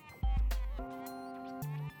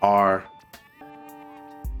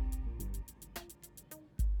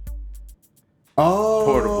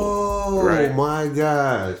portable, right? Oh my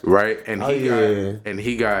gosh! Right, and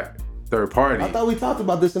he got third party. I thought we talked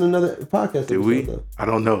about this in another podcast. Did we? I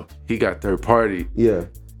don't know. He got third party. Yeah.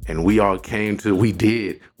 And we all came to.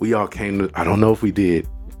 I don't know if we did.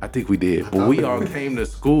 I think we did. But we all came to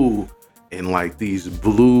school in like these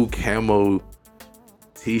blue camo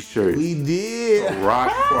t-shirts. We did.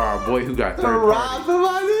 Rock for our boy who got third party. For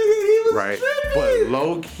my nigga, he was right. tripping. But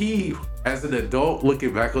low key, as an adult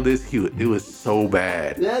looking back on this, it was so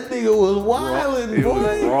bad. That nigga was wildin', It boy.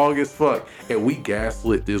 was wrong as fuck. And we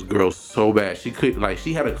gaslit this girl so bad. She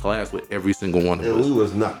had a class with every single one of us. And we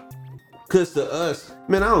was not. Cause to us,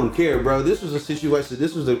 man, I don't care, bro. This was a situation.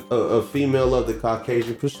 This was a female of the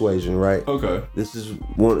Caucasian persuasion, right? Okay. This is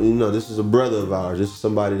one. This is a brother of ours. This is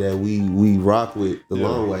somebody that we rock with the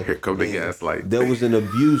long way. Here come the gaslight. There was an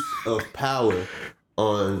abuse of power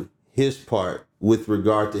on his part with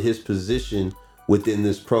regard to his position within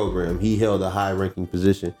this program. He held a high-ranking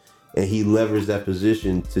position, and he leveraged that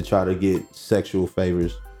position to try to get sexual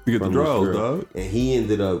favors. You get the draws, dog. And it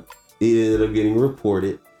ended up getting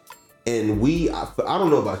reported. And I don't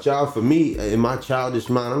know about y'all. For me, in my childish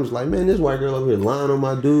mind, I'm just like, man, this white girl over here lying on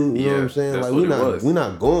my dude. You know what I'm saying? that's Like what we're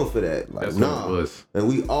not going for that. Like That's nah. what it was. And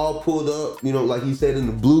we all pulled up, you know, like he said in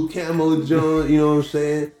the blue camo joint. You know what I'm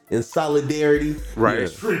saying? In solidarity,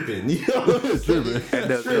 Right. Tripping. You know what I'm saying? And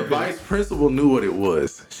the vice principal knew what it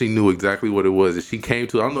was. She knew exactly what it was. And she came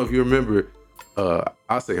to, I don't know if you remember,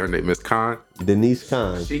 I'll say her name, Miss Khan. Denise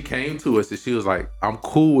Khan. She came to us and she was like, I'm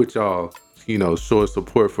cool with y'all, you know, showing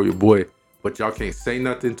support for your boy, but y'all can't say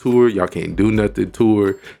nothing to her. Y'all can't do nothing to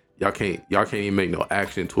her. Y'all can't even make no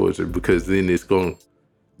action towards her because then it's going,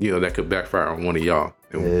 you know, that could backfire on one of y'all.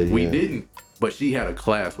 And we didn't. But she had a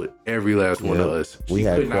class with every last one of us. We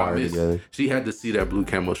had choir together. She had to see that blue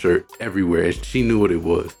camo shirt everywhere, and she knew what it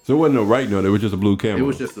was. So it wasn't no writing on it. It was just a blue camo. It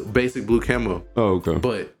was just a basic blue camo. Oh, okay.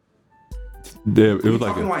 But Damn, it was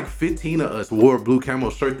like 15 of us wore a blue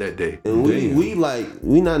camo shirt that day. And we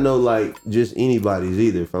not know like just anybody's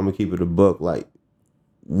either. If I'm gonna keep it a buck, like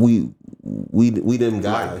we them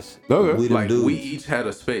guys. Okay. We them Like dudes. we each had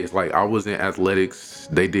a space. Like I was in athletics.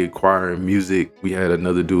 They did choir and music. We had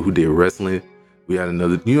another dude who did wrestling. We had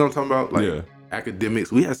another. You know what I'm talking about? Like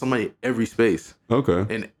academics. We had somebody in every space. Okay.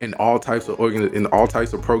 And in all types of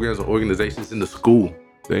programs and organizations in the school.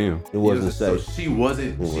 Damn. It wasn't So safe. she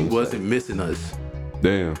wasn't missing us.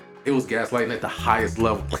 Damn. It was gaslighting at the highest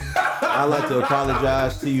level. I'd like to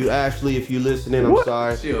apologize to you, Ashley, if you're listening. I'm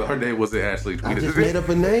sorry. Her name wasn't Ashley. I just made up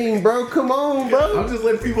a name, bro. Come on, bro. I'm just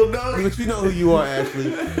letting people know. But you know who you are,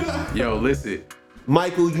 Ashley. Yo, listen.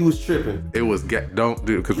 Michael, you was tripping. It was don't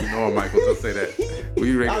do it because we know Michael. Don't say that.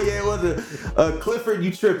 It wasn't. Clifford,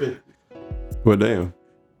 you tripping. Well, damn.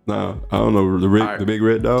 Nah, I don't know the big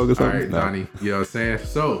red dog or All something. right, Donnie. You know what I'm saying?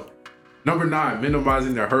 So, number 9,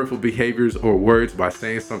 minimizing their hurtful behaviors or words by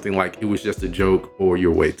saying something like it was just a joke or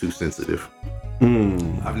you're way too sensitive.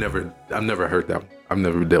 I've never heard that one. I've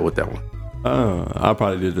never dealt with that one. I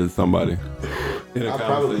probably did this to somebody. I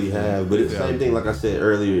probably have, but it's the same thing. Like I said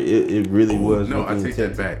earlier, it really was. No, I take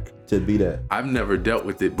that back. To be that. I've never dealt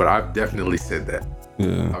with it, but I've definitely said that.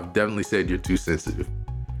 Yeah. I've definitely said you're too sensitive.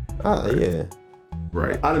 Yeah.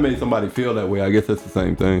 Right. I done made somebody feel that way. I guess that's the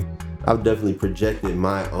same thing. I've definitely projected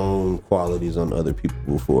my own qualities on other people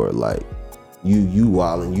before. Like, you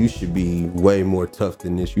wildin', you should be way more tough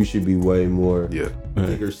than this. You should be way more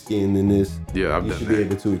thicker skinned than this. Yeah, I've you done should that. be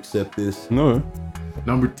able to accept this. No.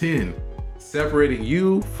 Number 10, separating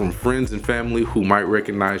you from friends and family who might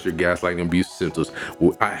recognize your gaslighting abuse symptoms.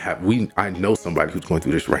 Well, I know somebody who's going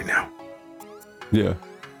through this right now. Yeah.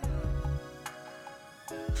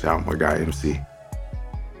 Shout out my guy MC.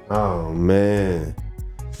 Oh man.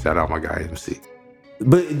 Shout out my guy MC.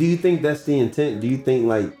 But do you think that's the intent? Do you think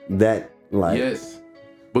like that? Like Yes,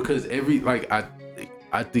 because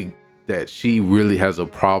I think that she really has a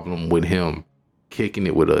problem with him kicking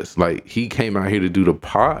it with us. Like he came out here to do the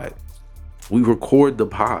pod. We record the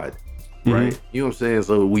pod, right? You know what I'm saying?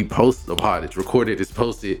 So we post the pod. It's recorded. It's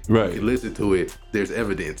posted. Right. You can listen to it. There's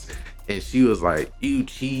evidence. And she was like, "You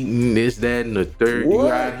cheating, this, that, and the third. What? You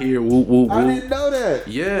out here, woo, woo, woo." I didn't know that.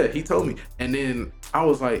 Yeah, he told me. And then I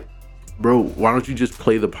was like, bro, why don't you just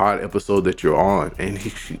play the pod episode that you're on? And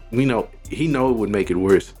he know it would make it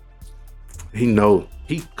worse. He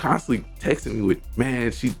constantly texting me with,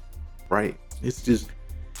 man, right? It's just,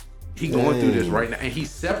 he going through this right now. And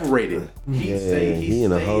he's separated. He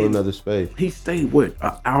in a whole nother space. He stayed, an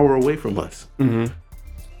hour away from us. Mm-hmm.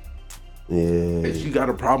 And Yeah. she got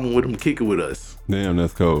a problem with him kicking with us. Damn,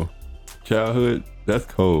 that's cold. Childhood, that's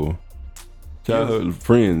cold. Childhood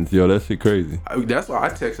friends, yo, that shit crazy. That's why I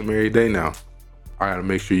text him every day now. I gotta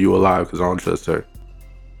make sure you alive because I don't trust her.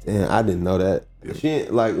 Damn, I didn't know that. Yeah. She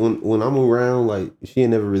ain't, like when I'm around, like she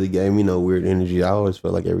ain't never really gave me no weird energy. I always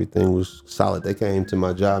felt like everything was solid. They came to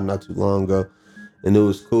my job not too long ago, and it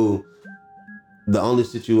was cool. The only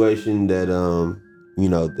situation that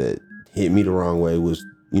that hit me the wrong way was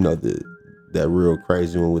that real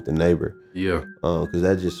crazy one with the neighbor. Yeah. Because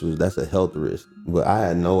that's a health risk. But I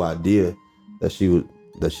had no idea that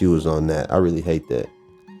she was on that. I really hate that.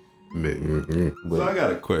 Mm-hmm. So I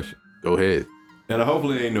got a question. Go ahead. And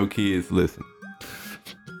hopefully ain't no kids listening.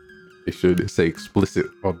 They should say explicit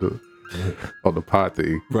on the pod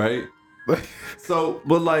thing. Right? So,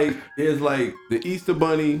 but like, it's like the Easter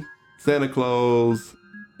Bunny, Santa Claus,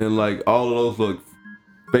 and like all of those look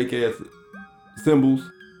fake ass symbols.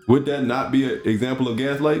 Would that not be an example of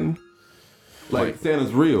gaslighting? Like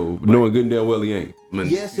Santa's real, knowing good and damn well he ain't.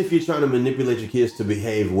 Yes, if you're trying to manipulate your kids to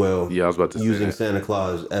behave well, Yeah, I was about to say using that. Santa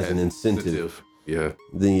Claus as an incentive, Yeah.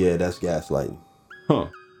 then yeah, that's gaslighting. Huh.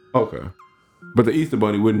 Okay. But the Easter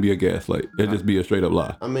Bunny wouldn't be a gaslight. It'd just be a straight up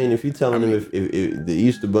lie. I mean, if you're telling them if the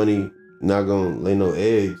Easter Bunny not gonna lay no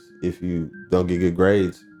eggs, if you don't get good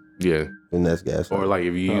grades, Yeah. then that's gaslighting. Or like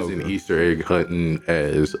if you're using Easter egg hunting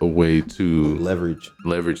as a way to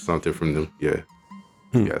leverage something from them. Yeah.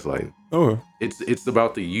 Gaslighting. Okay. It's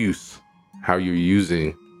about the use, how you're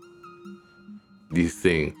using these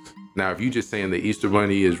things. Now, if you just saying the Easter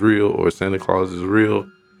Bunny is real or Santa Claus is real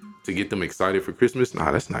to get them excited for Christmas,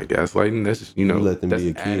 nah, that's not gaslighting. That's just, You let them that's be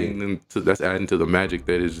a kid. that's adding to the magic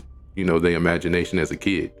that is, their imagination as a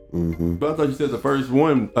kid. Mm-hmm. But I thought you said the first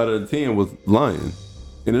one out of the 10 was lying,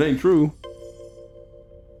 and it ain't true.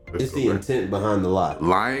 It's the intent behind the lie.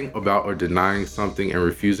 Lying about or denying something and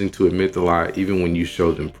refusing to admit the lie even when you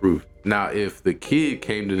show them proof. Now, if the kid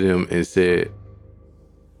came to them and said,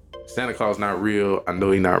 Santa Claus not real, I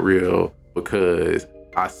know he not real because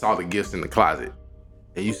I saw the gifts in the closet.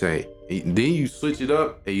 And you say, then you switch it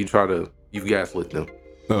up and you gaslit them.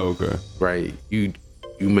 Oh, okay. Right? You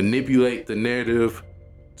manipulate the narrative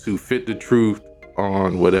to fit the truth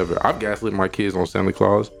on whatever. I've gaslit my kids on Santa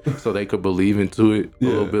Claus so they could believe into it a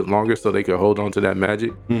little bit longer so they could hold on to that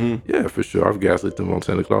magic. Mm-hmm. Yeah, for sure. I've gaslit them on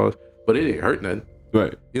Santa Claus, but it didn't hurt nothing.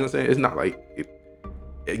 Right. You know what I'm saying? It's not like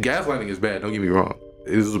gaslighting is bad. Don't get me wrong.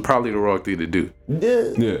 This is probably the wrong thing to do.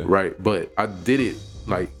 Yeah. Right. But I did it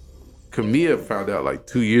like Camilla found out like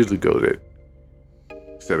 2 years ago that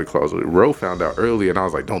Santa Claus was Ro found out early and I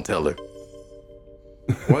was like, don't tell her.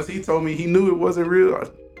 Once he told me he knew it wasn't real,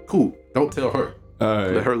 cool. Don't tell her.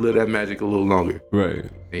 Let her live that magic a little longer. Right.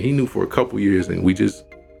 And he knew for a couple years and we just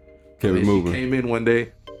kept it moving. She came in one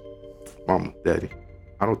day, Mama, Daddy,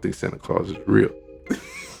 I don't think Santa Claus is real.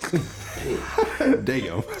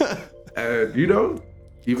 Damn. And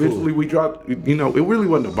eventually we dropped, it really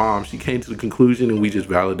wasn't a bomb. She came to the conclusion and we just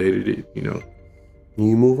validated it, And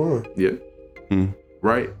you move on. Yeah.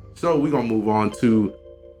 Right? So we're going to move on to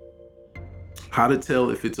how to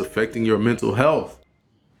tell if it's affecting your mental health.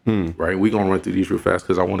 Right? We're going to run through these real fast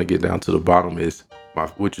because I want to get down to the bottom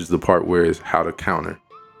which is the part where it's how to counter,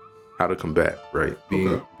 how to combat, right?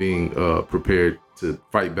 Being prepared to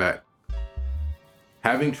fight back.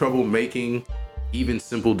 Having trouble making even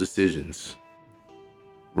simple decisions,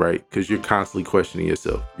 right? Because you're constantly questioning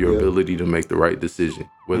yourself, your ability to make the right decision,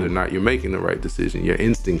 whether or not you're making the right decision. Your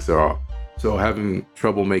instincts are off. So having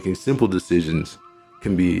trouble making simple decisions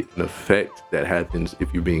can be an effect that happens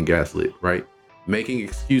if you're being gaslit, right? Making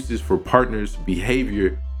excuses for partners'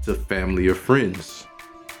 behavior to family or friends.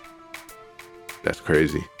 That's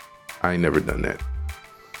crazy. I ain't never done that.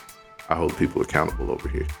 I hold people accountable over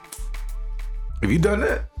here. Have you done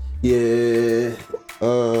that? Yeah,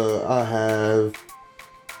 I have.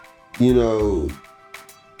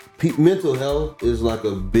 Mental health is like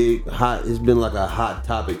it's been like a hot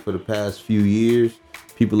topic for the past few years.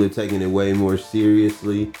 People are taking it way more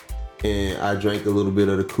seriously. And I drank a little bit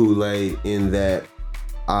of the Kool-Aid in that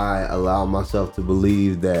I allow myself to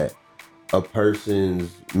believe that a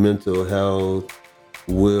person's mental health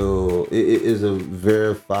it is a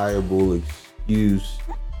verifiable excuse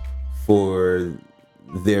for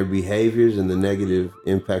their behaviors and the negative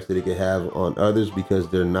impacts that it can have on others because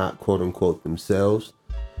they're not quote unquote themselves.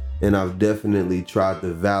 And I've definitely tried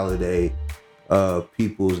to validate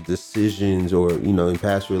people's decisions or, in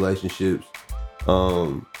past relationships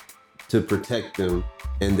to protect them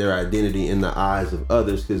and their identity in the eyes of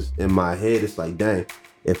others. Because in my head, it's like, dang,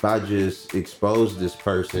 if I just expose this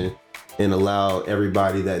person and allow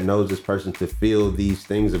everybody that knows this person to feel these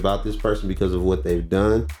things about this person because of what they've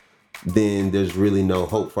done, then there's really no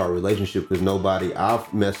hope for our relationship because nobody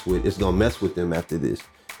I've messed with is going to mess with them after this.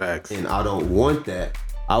 Facts. And I don't want that.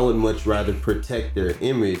 I would much rather protect their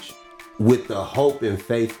image with the hope and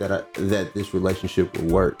faith that this relationship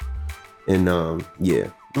will work. And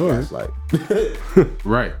that's like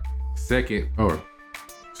right. Second,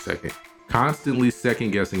 constantly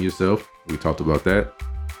second guessing yourself. We talked about that.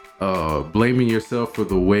 Blaming yourself for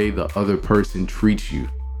the way the other person treats you.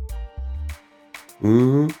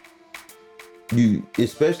 You,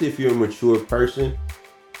 especially if you're a mature person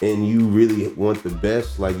and you really want the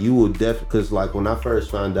best, like you will definitely, because like when I first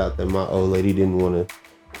found out that my old lady didn't want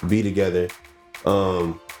to be together,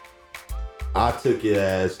 I took it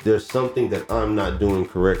as there's something that I'm not doing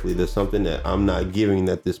correctly. There's something that I'm not giving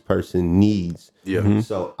that this person needs. Yeah.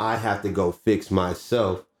 So I have to go fix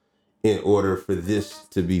myself in order for this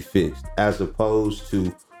to be fixed, as opposed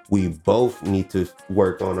to we both need to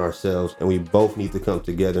work on ourselves and we both need to come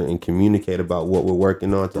together and communicate about what we're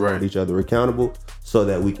working on to hold each other accountable so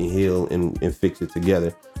that we can heal and fix it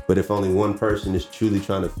together. But if only one person is truly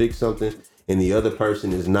trying to fix something and the other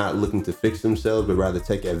person is not looking to fix themselves, but rather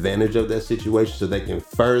take advantage of that situation so they can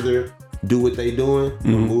further do what they doing,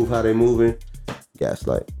 move how they moving,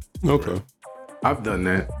 gaslight. Okay. I've done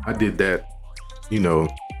that. I did that,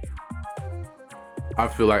 I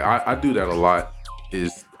feel like I do that a lot.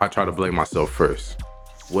 Is I try to blame myself first.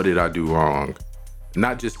 What did I do wrong?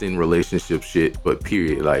 Not just in relationship shit, but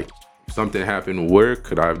period. Like something happened, where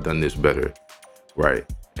could I have done this better? Right.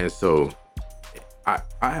 And so I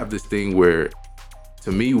have this thing where,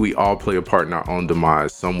 to me, we all play a part in our own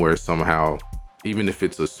demise somewhere, somehow, even if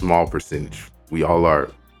it's a small percentage. We all are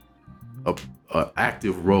a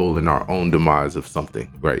active role in our own demise of something,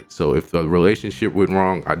 right? So if the relationship went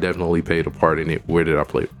wrong, I definitely played a part in it. Where did I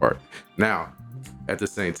play a part? Now, at the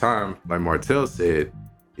same time, like Martell said,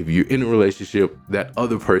 if you're in a relationship, that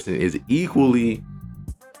other person is equally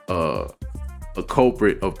a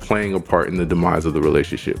culprit of playing a part in the demise of the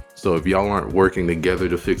relationship. So if y'all aren't working together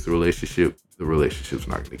to fix the relationship's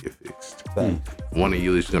not going to get fixed. One of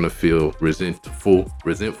you is going to feel resentful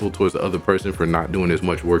towards the other person for not doing as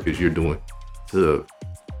much work as you're doing to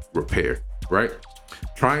repair, right?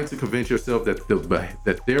 Trying to convince yourself that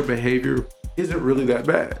that their behavior isn't really that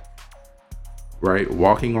bad, right?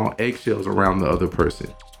 Walking on eggshells around the other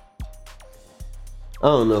person. I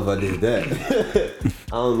don't know if I did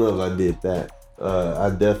that. I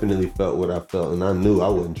definitely felt what I felt, and I knew I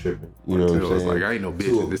wasn't tripping. You know what I'm saying? Like, I ain't no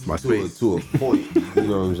bitch, and this is my space. To a point, you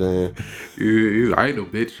know what I'm saying? I ain't no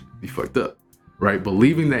bitch. You fucked up, right?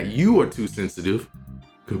 Believing that you are too sensitive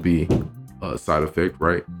could be a side effect,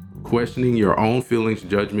 right? Questioning your own feelings,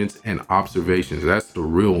 judgments, and observations. That's the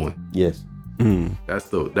real one. Yes.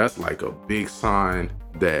 That's like a big sign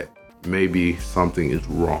that maybe something is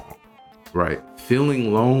wrong, right?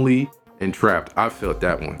 Feeling lonely and trapped. I felt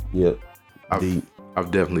that one. Yep.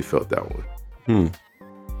 I've definitely felt that one.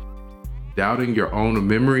 Doubting your own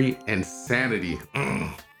memory and sanity.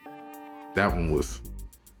 That one's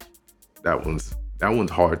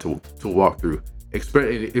hard to walk through.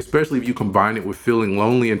 Especially if you combine it with feeling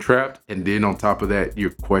lonely and trapped, and then on top of that, you're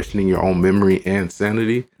questioning your own memory and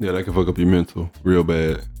sanity. Yeah, that can fuck up your mental real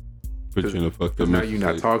bad. Put you in a fucked up now mental you're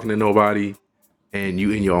not state. talking to nobody, and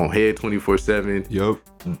you in your own head 24/7. Yup.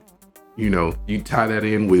 You know, you tie that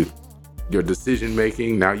in with your decision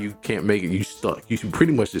making. Now you can't make it. You stuck. You should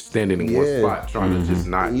pretty much just standing in one spot trying to just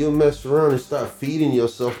not. And you'll mess around and start feeding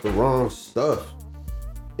yourself the wrong stuff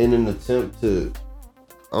in an attempt to,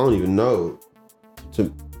 I don't even know.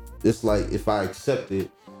 It's like, if I accept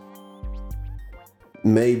it,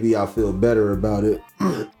 maybe I'll feel better about it.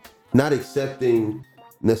 Not accepting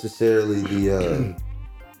necessarily the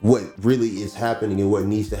what really is happening and what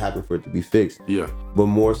needs to happen for it to be fixed. Yeah. But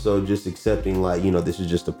more so just accepting, like, you know, this is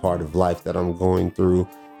just a part of life that I'm going through,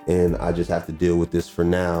 and I just have to deal with this for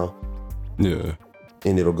now. Yeah.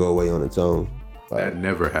 And it'll go away on its own. Like, That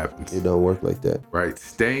never happens. it don't work like that. Right.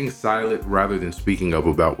 Staying silent rather than speaking up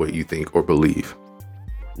about what you think or believe.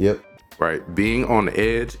 Yep. Right. Being on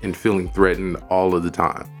edge and feeling threatened all of the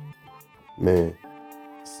time. Man.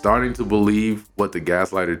 Starting to believe what the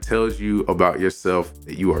gaslighter tells you about yourself,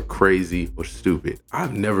 that you are crazy or stupid.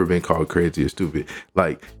 I've never been called crazy or stupid.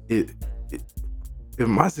 Like, if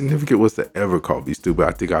my significant was to ever call me stupid,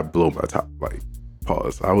 I think I'd blow my top. Like,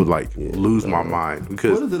 pause. I would lose my mind,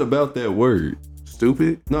 because What is it about that word?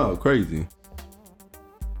 stupid. No, crazy.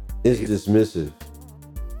 It's dismissive.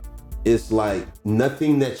 It's like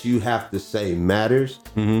nothing that you have to say matters.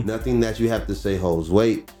 Nothing that you have to say holds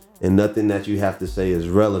weight. And nothing that you have to say is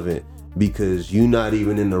relevant, because you're not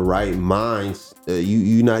even in the right mind.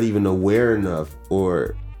 You're not even aware enough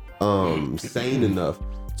or sane enough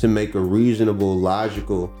to make a reasonable,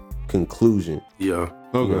 logical conclusion. Yeah.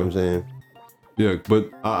 You know what I'm saying? Yeah, but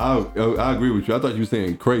I agree with you. I thought you were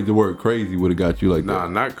saying crazy. The word crazy would have got you like Nah,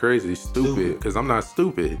 that. not crazy, stupid. Because I'm not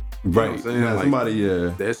stupid. You know what I'm Right. saying? Now, Like, somebody,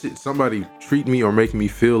 yeah. that shit, somebody treat me or make me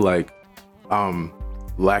feel like I'm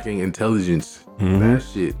lacking intelligence. That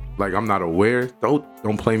shit, like, I'm not aware.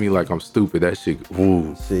 Don't play me like I'm stupid. That shit,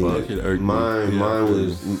 ooh. See, That shit irked me.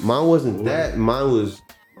 mine wasn't that. Mine was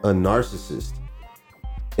a narcissist,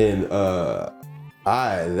 and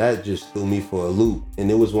that just threw me for a loop. And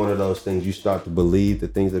it was one of those things, you start to believe the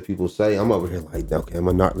things that people say. I'm over here like, okay,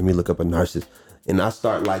 let me look up a narcissist. And I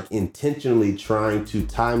start like intentionally trying to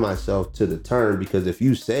tie myself to the term, because if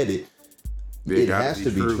you said it, it has to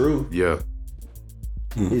be true. Yeah.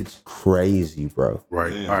 It's crazy, bro.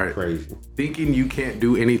 Right. Damn. All right. Crazy. Thinking you can't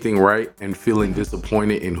do anything right and feeling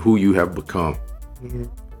disappointed in who you have become.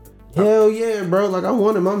 Hell yeah, bro. Like, I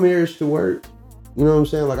wanted my marriage to work. You know what I'm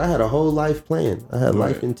saying? Like, I had a whole life plan. I had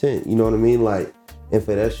life intent. You know what I mean? Like, and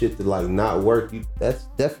for that shit to like not work, that's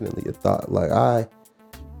definitely a thought. Like, I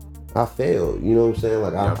failed. You know what I'm saying?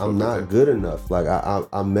 Like, I'm not good enough. Like,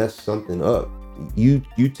 I messed something up. You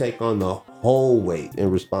take on the whole weight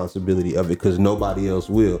and responsibility of it, because nobody else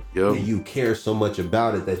will. Yep. And you care so much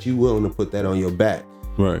about it that you willing to put that on your back.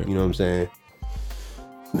 Right. You know what I'm saying?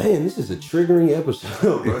 Man, this is a triggering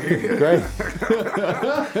episode, bro. Great.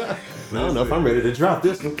 I don't know if I'm ready to drop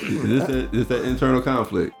this one. This that internal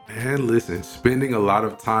conflict. Man, listen, spending a lot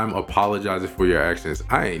of time apologizing for your actions.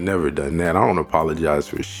 I ain't never done that. I don't apologize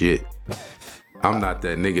for shit. I'm not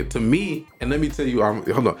that nigga. To me, and let me tell you, hold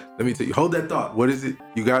that thought. What is it?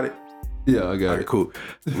 You got it? Yeah, I got All right, it. cool.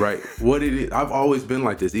 Right. What it is, I've always been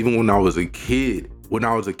like this, even when I was a kid.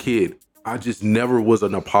 I just never was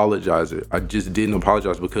an apologizer. I just didn't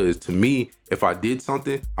apologize because to me, if I did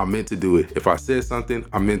something, I meant to do it. If I said something,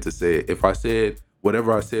 I meant to say it. If I said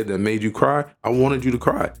whatever I said that made you cry, I wanted you to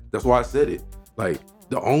cry. That's why I said it. Like,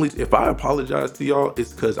 if I apologize to y'all,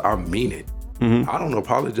 it's because I mean it. I don't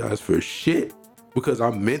apologize for shit because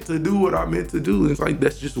I meant to do what I meant to do. It's like,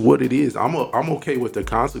 that's just what it is. I'm okay with the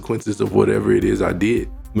consequences of whatever it is I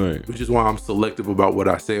did. Right. Which is why I'm selective about what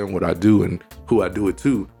I say and what I do and who I do it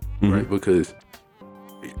to. Right? Because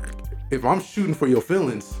if I'm shooting for your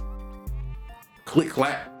feelings, click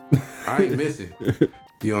clap, I ain't missing. You know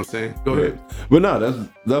what I'm saying? Go ahead. But no, that's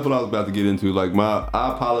what I was about to get into. Like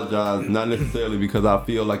I apologize not necessarily because I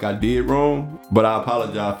feel like I did wrong, but I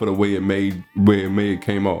apologize for the way it may have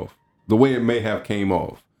came off. The way it may have came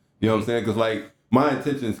off. You know what I'm saying? Because like my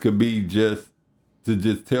intentions could be just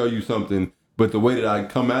to tell you something, but the way that I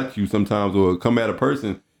come at you sometimes or come at a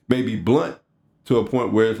person may be blunt to a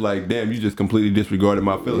point where it's like, damn, you just completely disregarded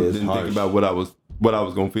my feelings. Didn't think about what I was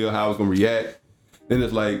gonna feel, how I was gonna react. And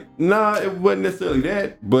it's like, nah, it wasn't necessarily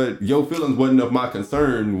that, but your feelings wasn't of my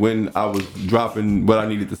concern when I was dropping what I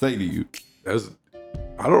needed to say to you.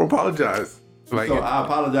 I don't apologize. Like, so I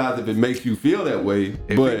apologize if it makes you feel that way,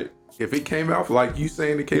 but if it came out like you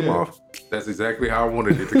saying it came off, that's exactly how I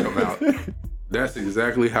wanted it to come out. That's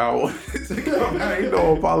exactly how I wanted it to come out. Ain't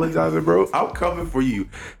no apologizing, bro. I'm coming for you.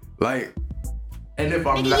 Like, and if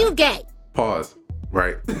I'm not, you gay. Pause.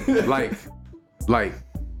 Right. like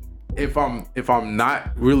if I'm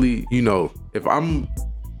not really, if I'm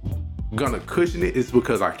gonna cushion it, it's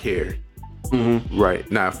because I care. Right.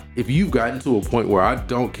 Now, if you've gotten to a point where I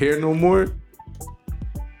don't care no more,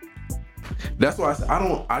 that's why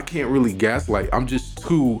I can't really gaslight. I'm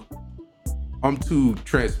too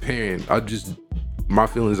transparent. My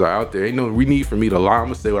feelings are out there. Ain't no need for me to lie. I'm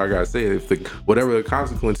gonna say what I gotta say. If whatever the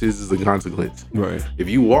consequence is the consequence. Right. If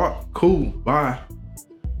you walk, cool, bye.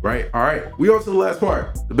 Right. All right. We on to the last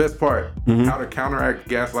part, the best part. How to counteract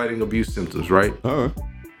gaslighting abuse symptoms. Right. All right.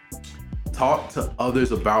 Talk to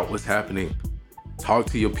others about what's happening. Talk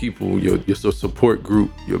to your people, your support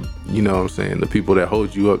group. You know what I'm saying, the people that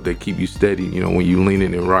hold you up, that keep you steady. When you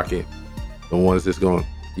leaning and rocking, the ones that's going,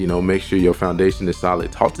 make sure your foundation is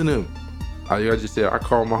solid. Talk to them. I just said I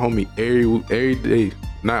call my homie every day.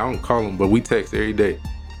 Nah, I don't call him, but we text every day.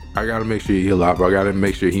 I gotta make sure he alive. I gotta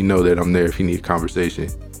make sure he know that I'm there if he needs conversation.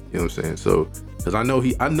 You know what I'm saying? So, because I know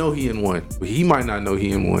he in one, but he might not know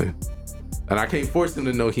he in one, and I can't force him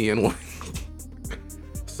to know he in one.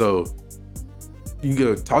 So, you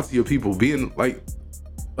gotta talk to your people. Being like,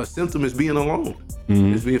 a symptom is being alone.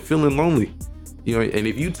 It's feeling lonely. And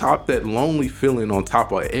if you top that lonely feeling on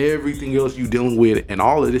top of everything else you dealing with, and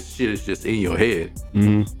all of this shit is just in your head,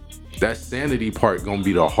 that sanity part gonna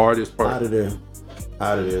be the hardest part. Out of there.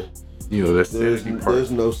 That sanity part. There's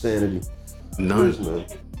no sanity. None. There's none.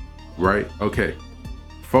 Right? Okay.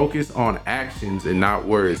 Focus on actions and not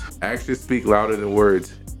words. Actions speak louder than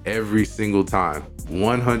words every single time.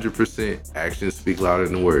 100% actions speak louder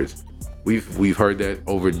than words. We've heard that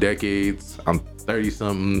over decades. I'm 30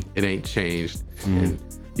 something. It ain't changed. And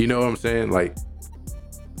you know what I'm saying? Like,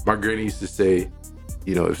 my granny used to say,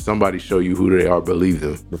 if somebody show you who they are, believe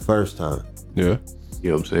them. The first time. Yeah. You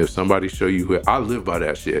know what I'm saying? If somebody show you who, I live by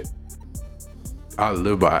that shit. I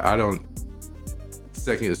live by it. I don't.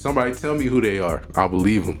 Second, if somebody tell me who they are, I'll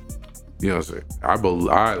believe them. You know what I'm saying?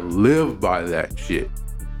 I live by that shit.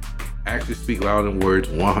 Actions speak louder than words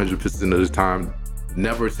 100% of the time.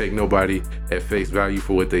 Never take nobody at face value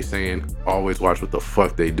for what they saying. Always watch what the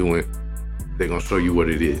fuck they doing. They're gonna show you what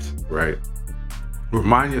it is, right?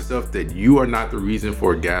 Remind yourself that you are not the reason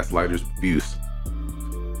for a gaslighter's abuse.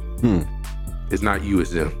 It's not you,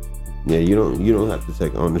 it's them. Yeah, you don't have to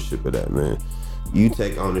take ownership of that, man. You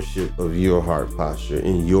take ownership of your heart posture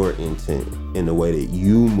and your intent in the way that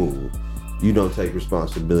you move. You don't take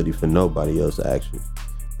responsibility for nobody else's actions.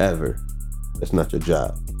 Ever. That's not your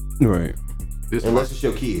job. Right. Unless it's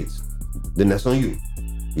your kids. Then that's on you.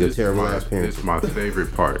 You're a terrible ass parent. This is my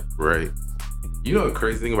favorite part, right? You know the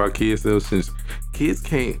crazy thing about kids though, since kids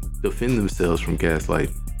can't defend themselves from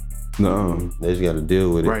gaslighting. No. They just gotta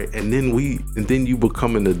deal with it. Right. And then you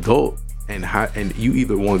become an adult and you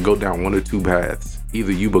either want to go down one or two paths.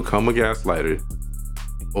 Either you become a gaslighter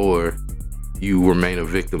or you remain a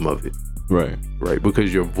victim of it. Right. Right,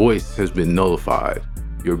 because your voice has been nullified.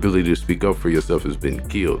 Your ability to speak up for yourself has been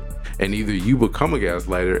killed. And either you become a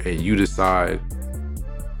gaslighter and you decide,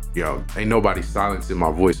 ain't nobody silencing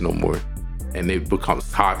my voice no more, and it becomes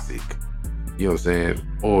toxic. You know what I'm saying?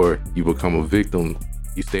 Or you become a victim,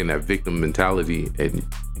 you stay in that victim mentality and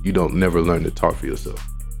you don't never learn to talk for yourself.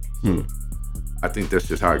 So I think that's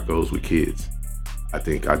just how it goes with kids. I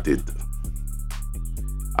think I don't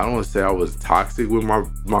want to say I was toxic with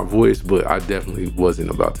my voice, but I definitely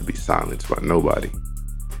wasn't about to be silenced by nobody.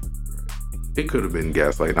 It could have been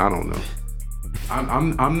gaslighting. I don't know.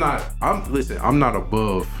 I'm not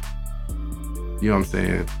above, you know what I'm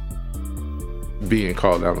saying, being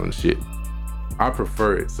called out on shit. I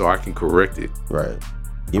prefer it so I can correct it. Right.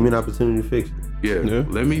 Give me an opportunity to fix it. Yeah.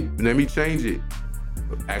 Let me change it.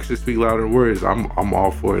 Actions speak louder than words. I'm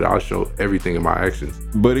all for it. I'll show everything in my actions.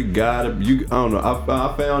 But it gotta, I don't know.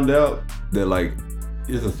 I found out that like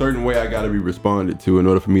it's a certain way I gotta be responded to in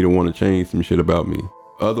order for me to want to change some shit about me.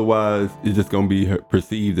 Otherwise, it's just gonna be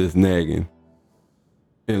perceived as nagging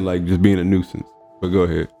and like just being a nuisance. But go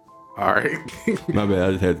ahead. All right. My bad.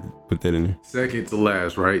 I just had to put that in there. Second to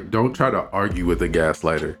last, right? Don't try to argue with a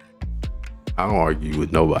gaslighter. I don't argue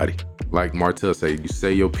with nobody. Like Martell say, you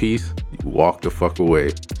say your piece, you walk the fuck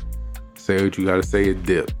away. Say what you gotta say and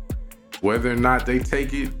dip. Whether or not they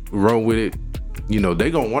take it, run with it,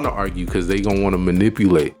 they gonna wanna argue because they gonna wanna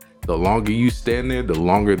manipulate. The longer you stand there, the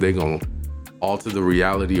longer they gonna alter the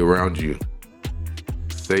reality around you.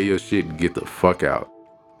 Say your shit and get the fuck out.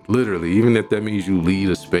 Literally, even if that means you leave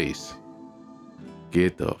a space.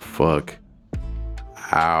 Get the fuck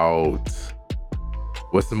out.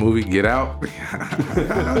 What's the movie? Get Out?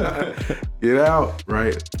 Get out,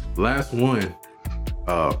 right? Last one.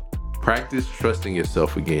 Practice trusting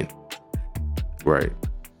yourself again. Right.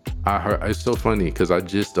 I heard, it's so funny because I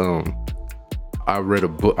just I read a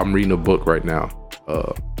book. I'm reading a book right now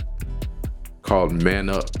called Man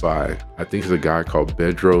Up by, I think it's a guy called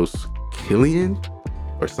Bedros Killian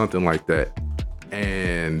or something like that.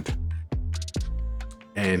 And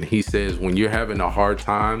he says when you're having a hard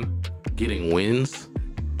time getting wins,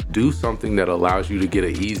 do something that allows you to get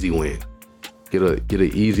an easy win. Get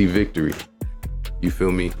an easy victory. You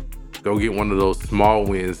feel me? Go get one of those small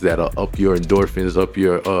wins that'll up your endorphins, up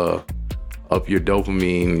your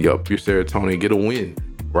dopamine, up your serotonin. Get a win,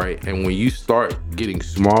 right? And when you start getting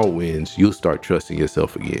small wins, you'll start trusting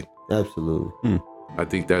yourself again. Absolutely. I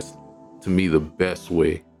think that's, to me, the best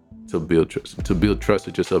way to build trust. To build trust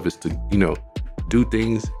with yourself is to, do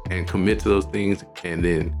things and commit to those things and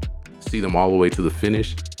then see them all the way to the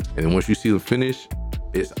finish. And then once you see them finish,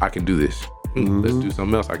 it's, I can do this. Let's do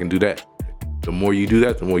something else. I can do that. The more you do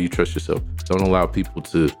that, the more you trust yourself. Don't allow people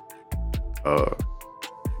to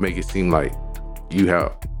make it seem like you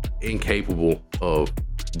are incapable of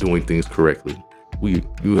doing things correctly.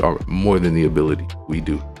 You are more than the ability. We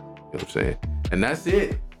do. You know what I'm saying? And that's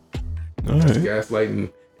it. All right. That's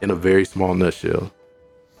gaslighting in a very small nutshell.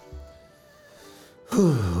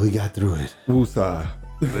 We got through it. Woosah.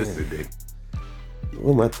 Listen, Dick.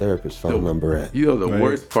 Where my therapist phone number at? The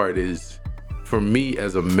worst part is, for me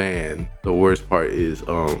as a man, the worst part is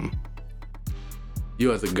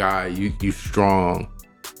you as a guy, you strong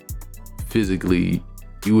physically.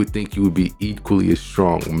 You would think you would be equally as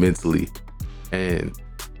strong mentally. And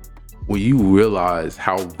when you realize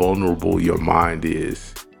how vulnerable your mind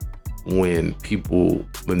is when people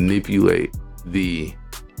manipulate the,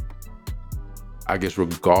 I guess,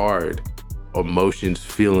 regard, emotions,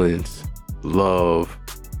 feelings, love,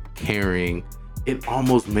 caring, it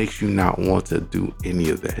almost makes you not want to do any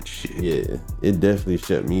of that shit. Yeah, it definitely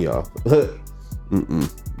shut me off.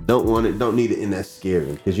 Don't want it, don't need it, and that's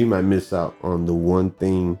scary because you might miss out on the one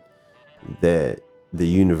thing that the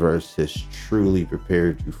universe has truly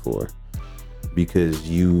prepared you for because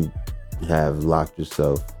you have locked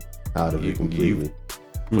yourself out of it completely.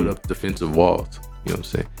 You put up defensive walls. You know what I'm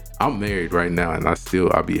saying? I'm married right now, and I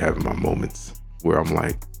be having my moments where I'm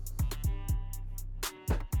like,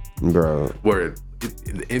 bro, where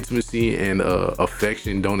intimacy and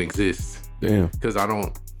affection don't exist. Damn.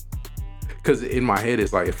 Because in my head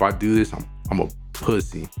it's like, if I do this, I'm a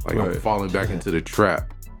pussy. Like, right. I'm falling back into the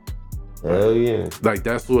trap. Hell yeah. Like,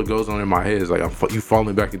 that's what goes on in my head. It's like you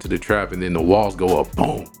falling back into the trap, and then the walls go up.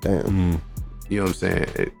 Boom. Damn. You know what I'm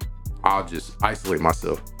saying? I'll just isolate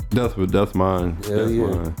myself. That's mine. Hell that's yeah.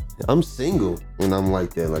 mine. I'm single and I'm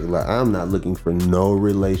like that. Like I'm not looking for no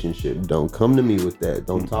relationship. Don't come to me with that.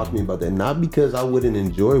 Don't talk to me about that. Not because I wouldn't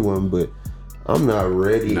enjoy one, but I'm not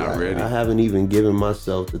ready. I haven't even given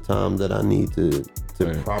myself the time that I need to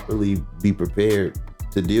right. properly be prepared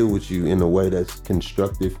to deal with you in a way that's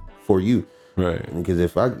constructive for you. Right. Because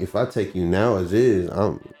if I take you now as is,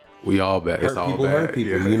 We all bad. It's hurt all people, bad. hurt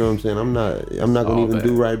people. Yeah. You know what I'm saying? I'm not gonna all even bad.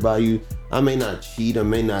 do right by you. I may not cheat. I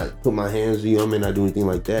may not put my hands on you. I may not do anything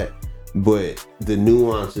like that. But the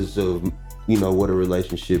nuances of what a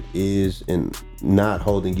relationship is and not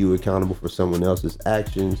holding you accountable for someone else's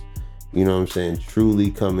actions. You know what I'm saying?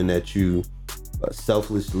 Truly coming at you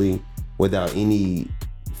selflessly without any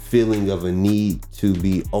feeling of a need to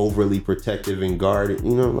be overly protective and guarded.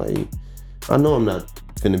 Like I know I'm not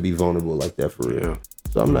gonna be vulnerable like that for real. Yeah.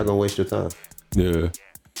 So I'm not gonna waste your time. Yeah.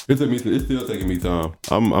 It's still taking me time.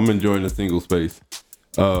 I'm enjoying the single space.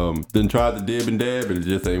 Then tried to dib and dab, and it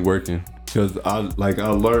just ain't working. Cause I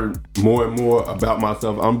learned more and more about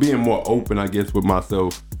myself. I'm being more open, I guess, with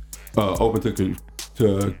myself. Open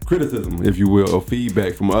to criticism, if you will, or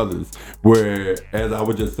feedback from others. Whereas I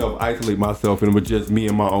would just self-isolate myself, and it was just me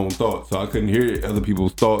and my own thoughts. So I couldn't hear other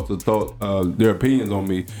people's thoughts or their opinions on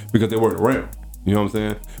me because they weren't around. You know what I'm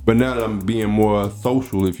saying? But now that I'm being more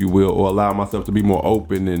social, if you will, or allow myself to be more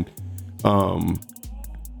open and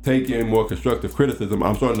take in more constructive criticism,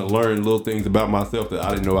 I'm starting to learn little things about myself that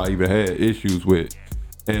I didn't know I even had issues with.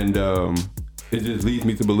 And it just leads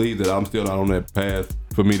me to believe that I'm still not on that path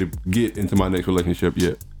for me to get into my next relationship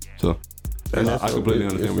yet. So I completely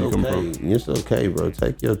understand where you're coming from. It's okay, bro.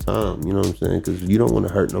 Take your time. You know what I'm saying? Because you don't want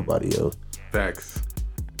to hurt nobody else. Facts.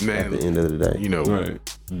 Man, At the end of the day.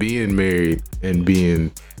 Right. Being married and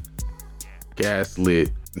being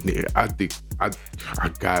gaslit, I think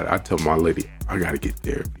I tell my lady, I gotta get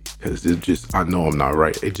therapy. Because it's just, I know I'm not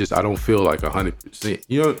right. I don't feel like 100%.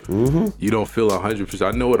 You don't feel 100%.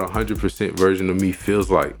 I know what 100% version of me feels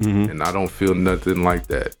like. And I don't feel nothing like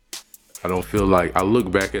that. I don't feel like, I look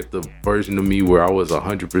back at the version of me where I was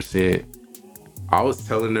 100%. I was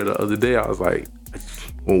telling her the other day, I was like,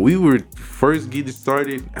 when we were first getting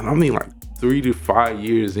started, and I mean like 3 to 5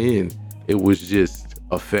 years in, it was just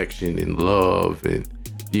affection and love and,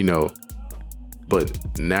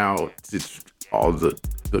 but now it's all the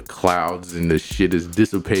clouds and the shit is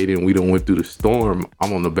dissipating. We done went through the storm.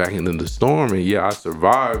 I'm on the back end of the storm, and yeah, I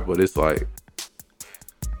survived, but it's like,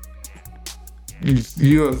 you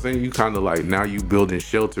know what I'm saying? You kind of like, now you building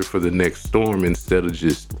shelter for the next storm instead of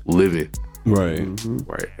just living. Right.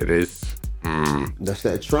 Right. And it's, That's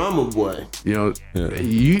that trauma, boy.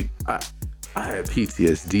 I had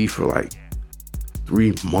PTSD for like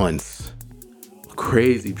 3 months.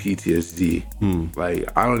 Crazy PTSD. Like,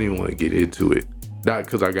 I don't even want to get into it. Not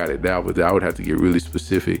because I got it down, but I would have to get really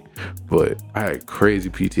specific. But I had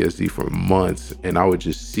crazy PTSD for months, and I would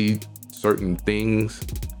just see certain things,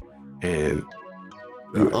 and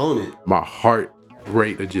You own it. my heart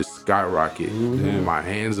rate would just skyrocket. And my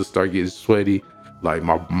hands would start getting sweaty. Like,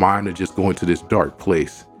 my mind would just go into this dark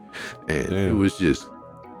place. And it was just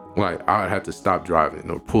like, I would have to stop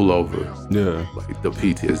driving or pull over. Yeah. Like, the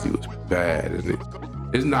PTSD was bad. And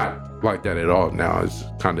it's not like that at all now. It's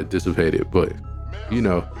kind of dissipated, but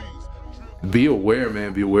be aware,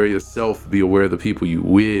 man. Be aware of yourself. Be aware of the people you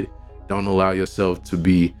with. Don't allow yourself to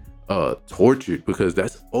be tortured, because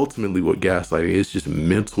that's ultimately what gaslighting is. Just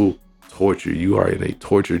mental torture. You are in a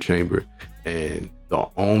torture chamber, and the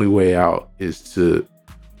only way out is to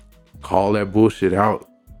call that bullshit out.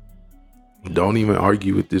 Don't even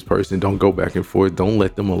argue with this person. Don't go back and forth. Don't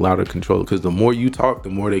let them allow the control, because the more you talk, the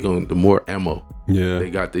more ammo they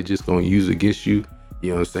got. They just gonna use against you. You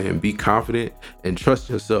know what I'm saying? Be confident and trust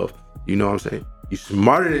yourself. You know what I'm saying? You're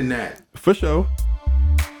smarter than that. For sure.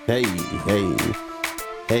 Hey,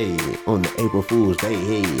 on the April Fool's Day,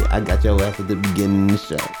 hey, I got your ass at the beginning of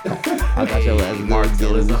the show. I got your ass at the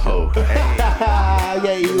Martell is a hoe.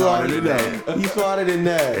 Yeah, you already know. You smarter than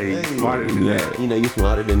that. Hey, you smarter than that. You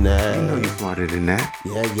smarter than that. You know you smarter than that.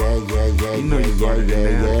 Yeah. You know you smarter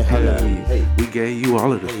than that. Hold on. Hey, we gave you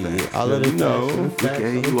all of the stats. all of the We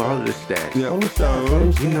gave you all of the stats. Yeah. On the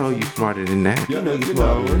show. You know you smarter than that. You know you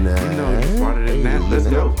smarter than that. You know you smarter than that. Let's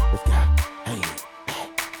go. Let's go.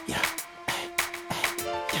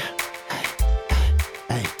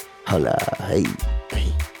 Hey, holla, hey.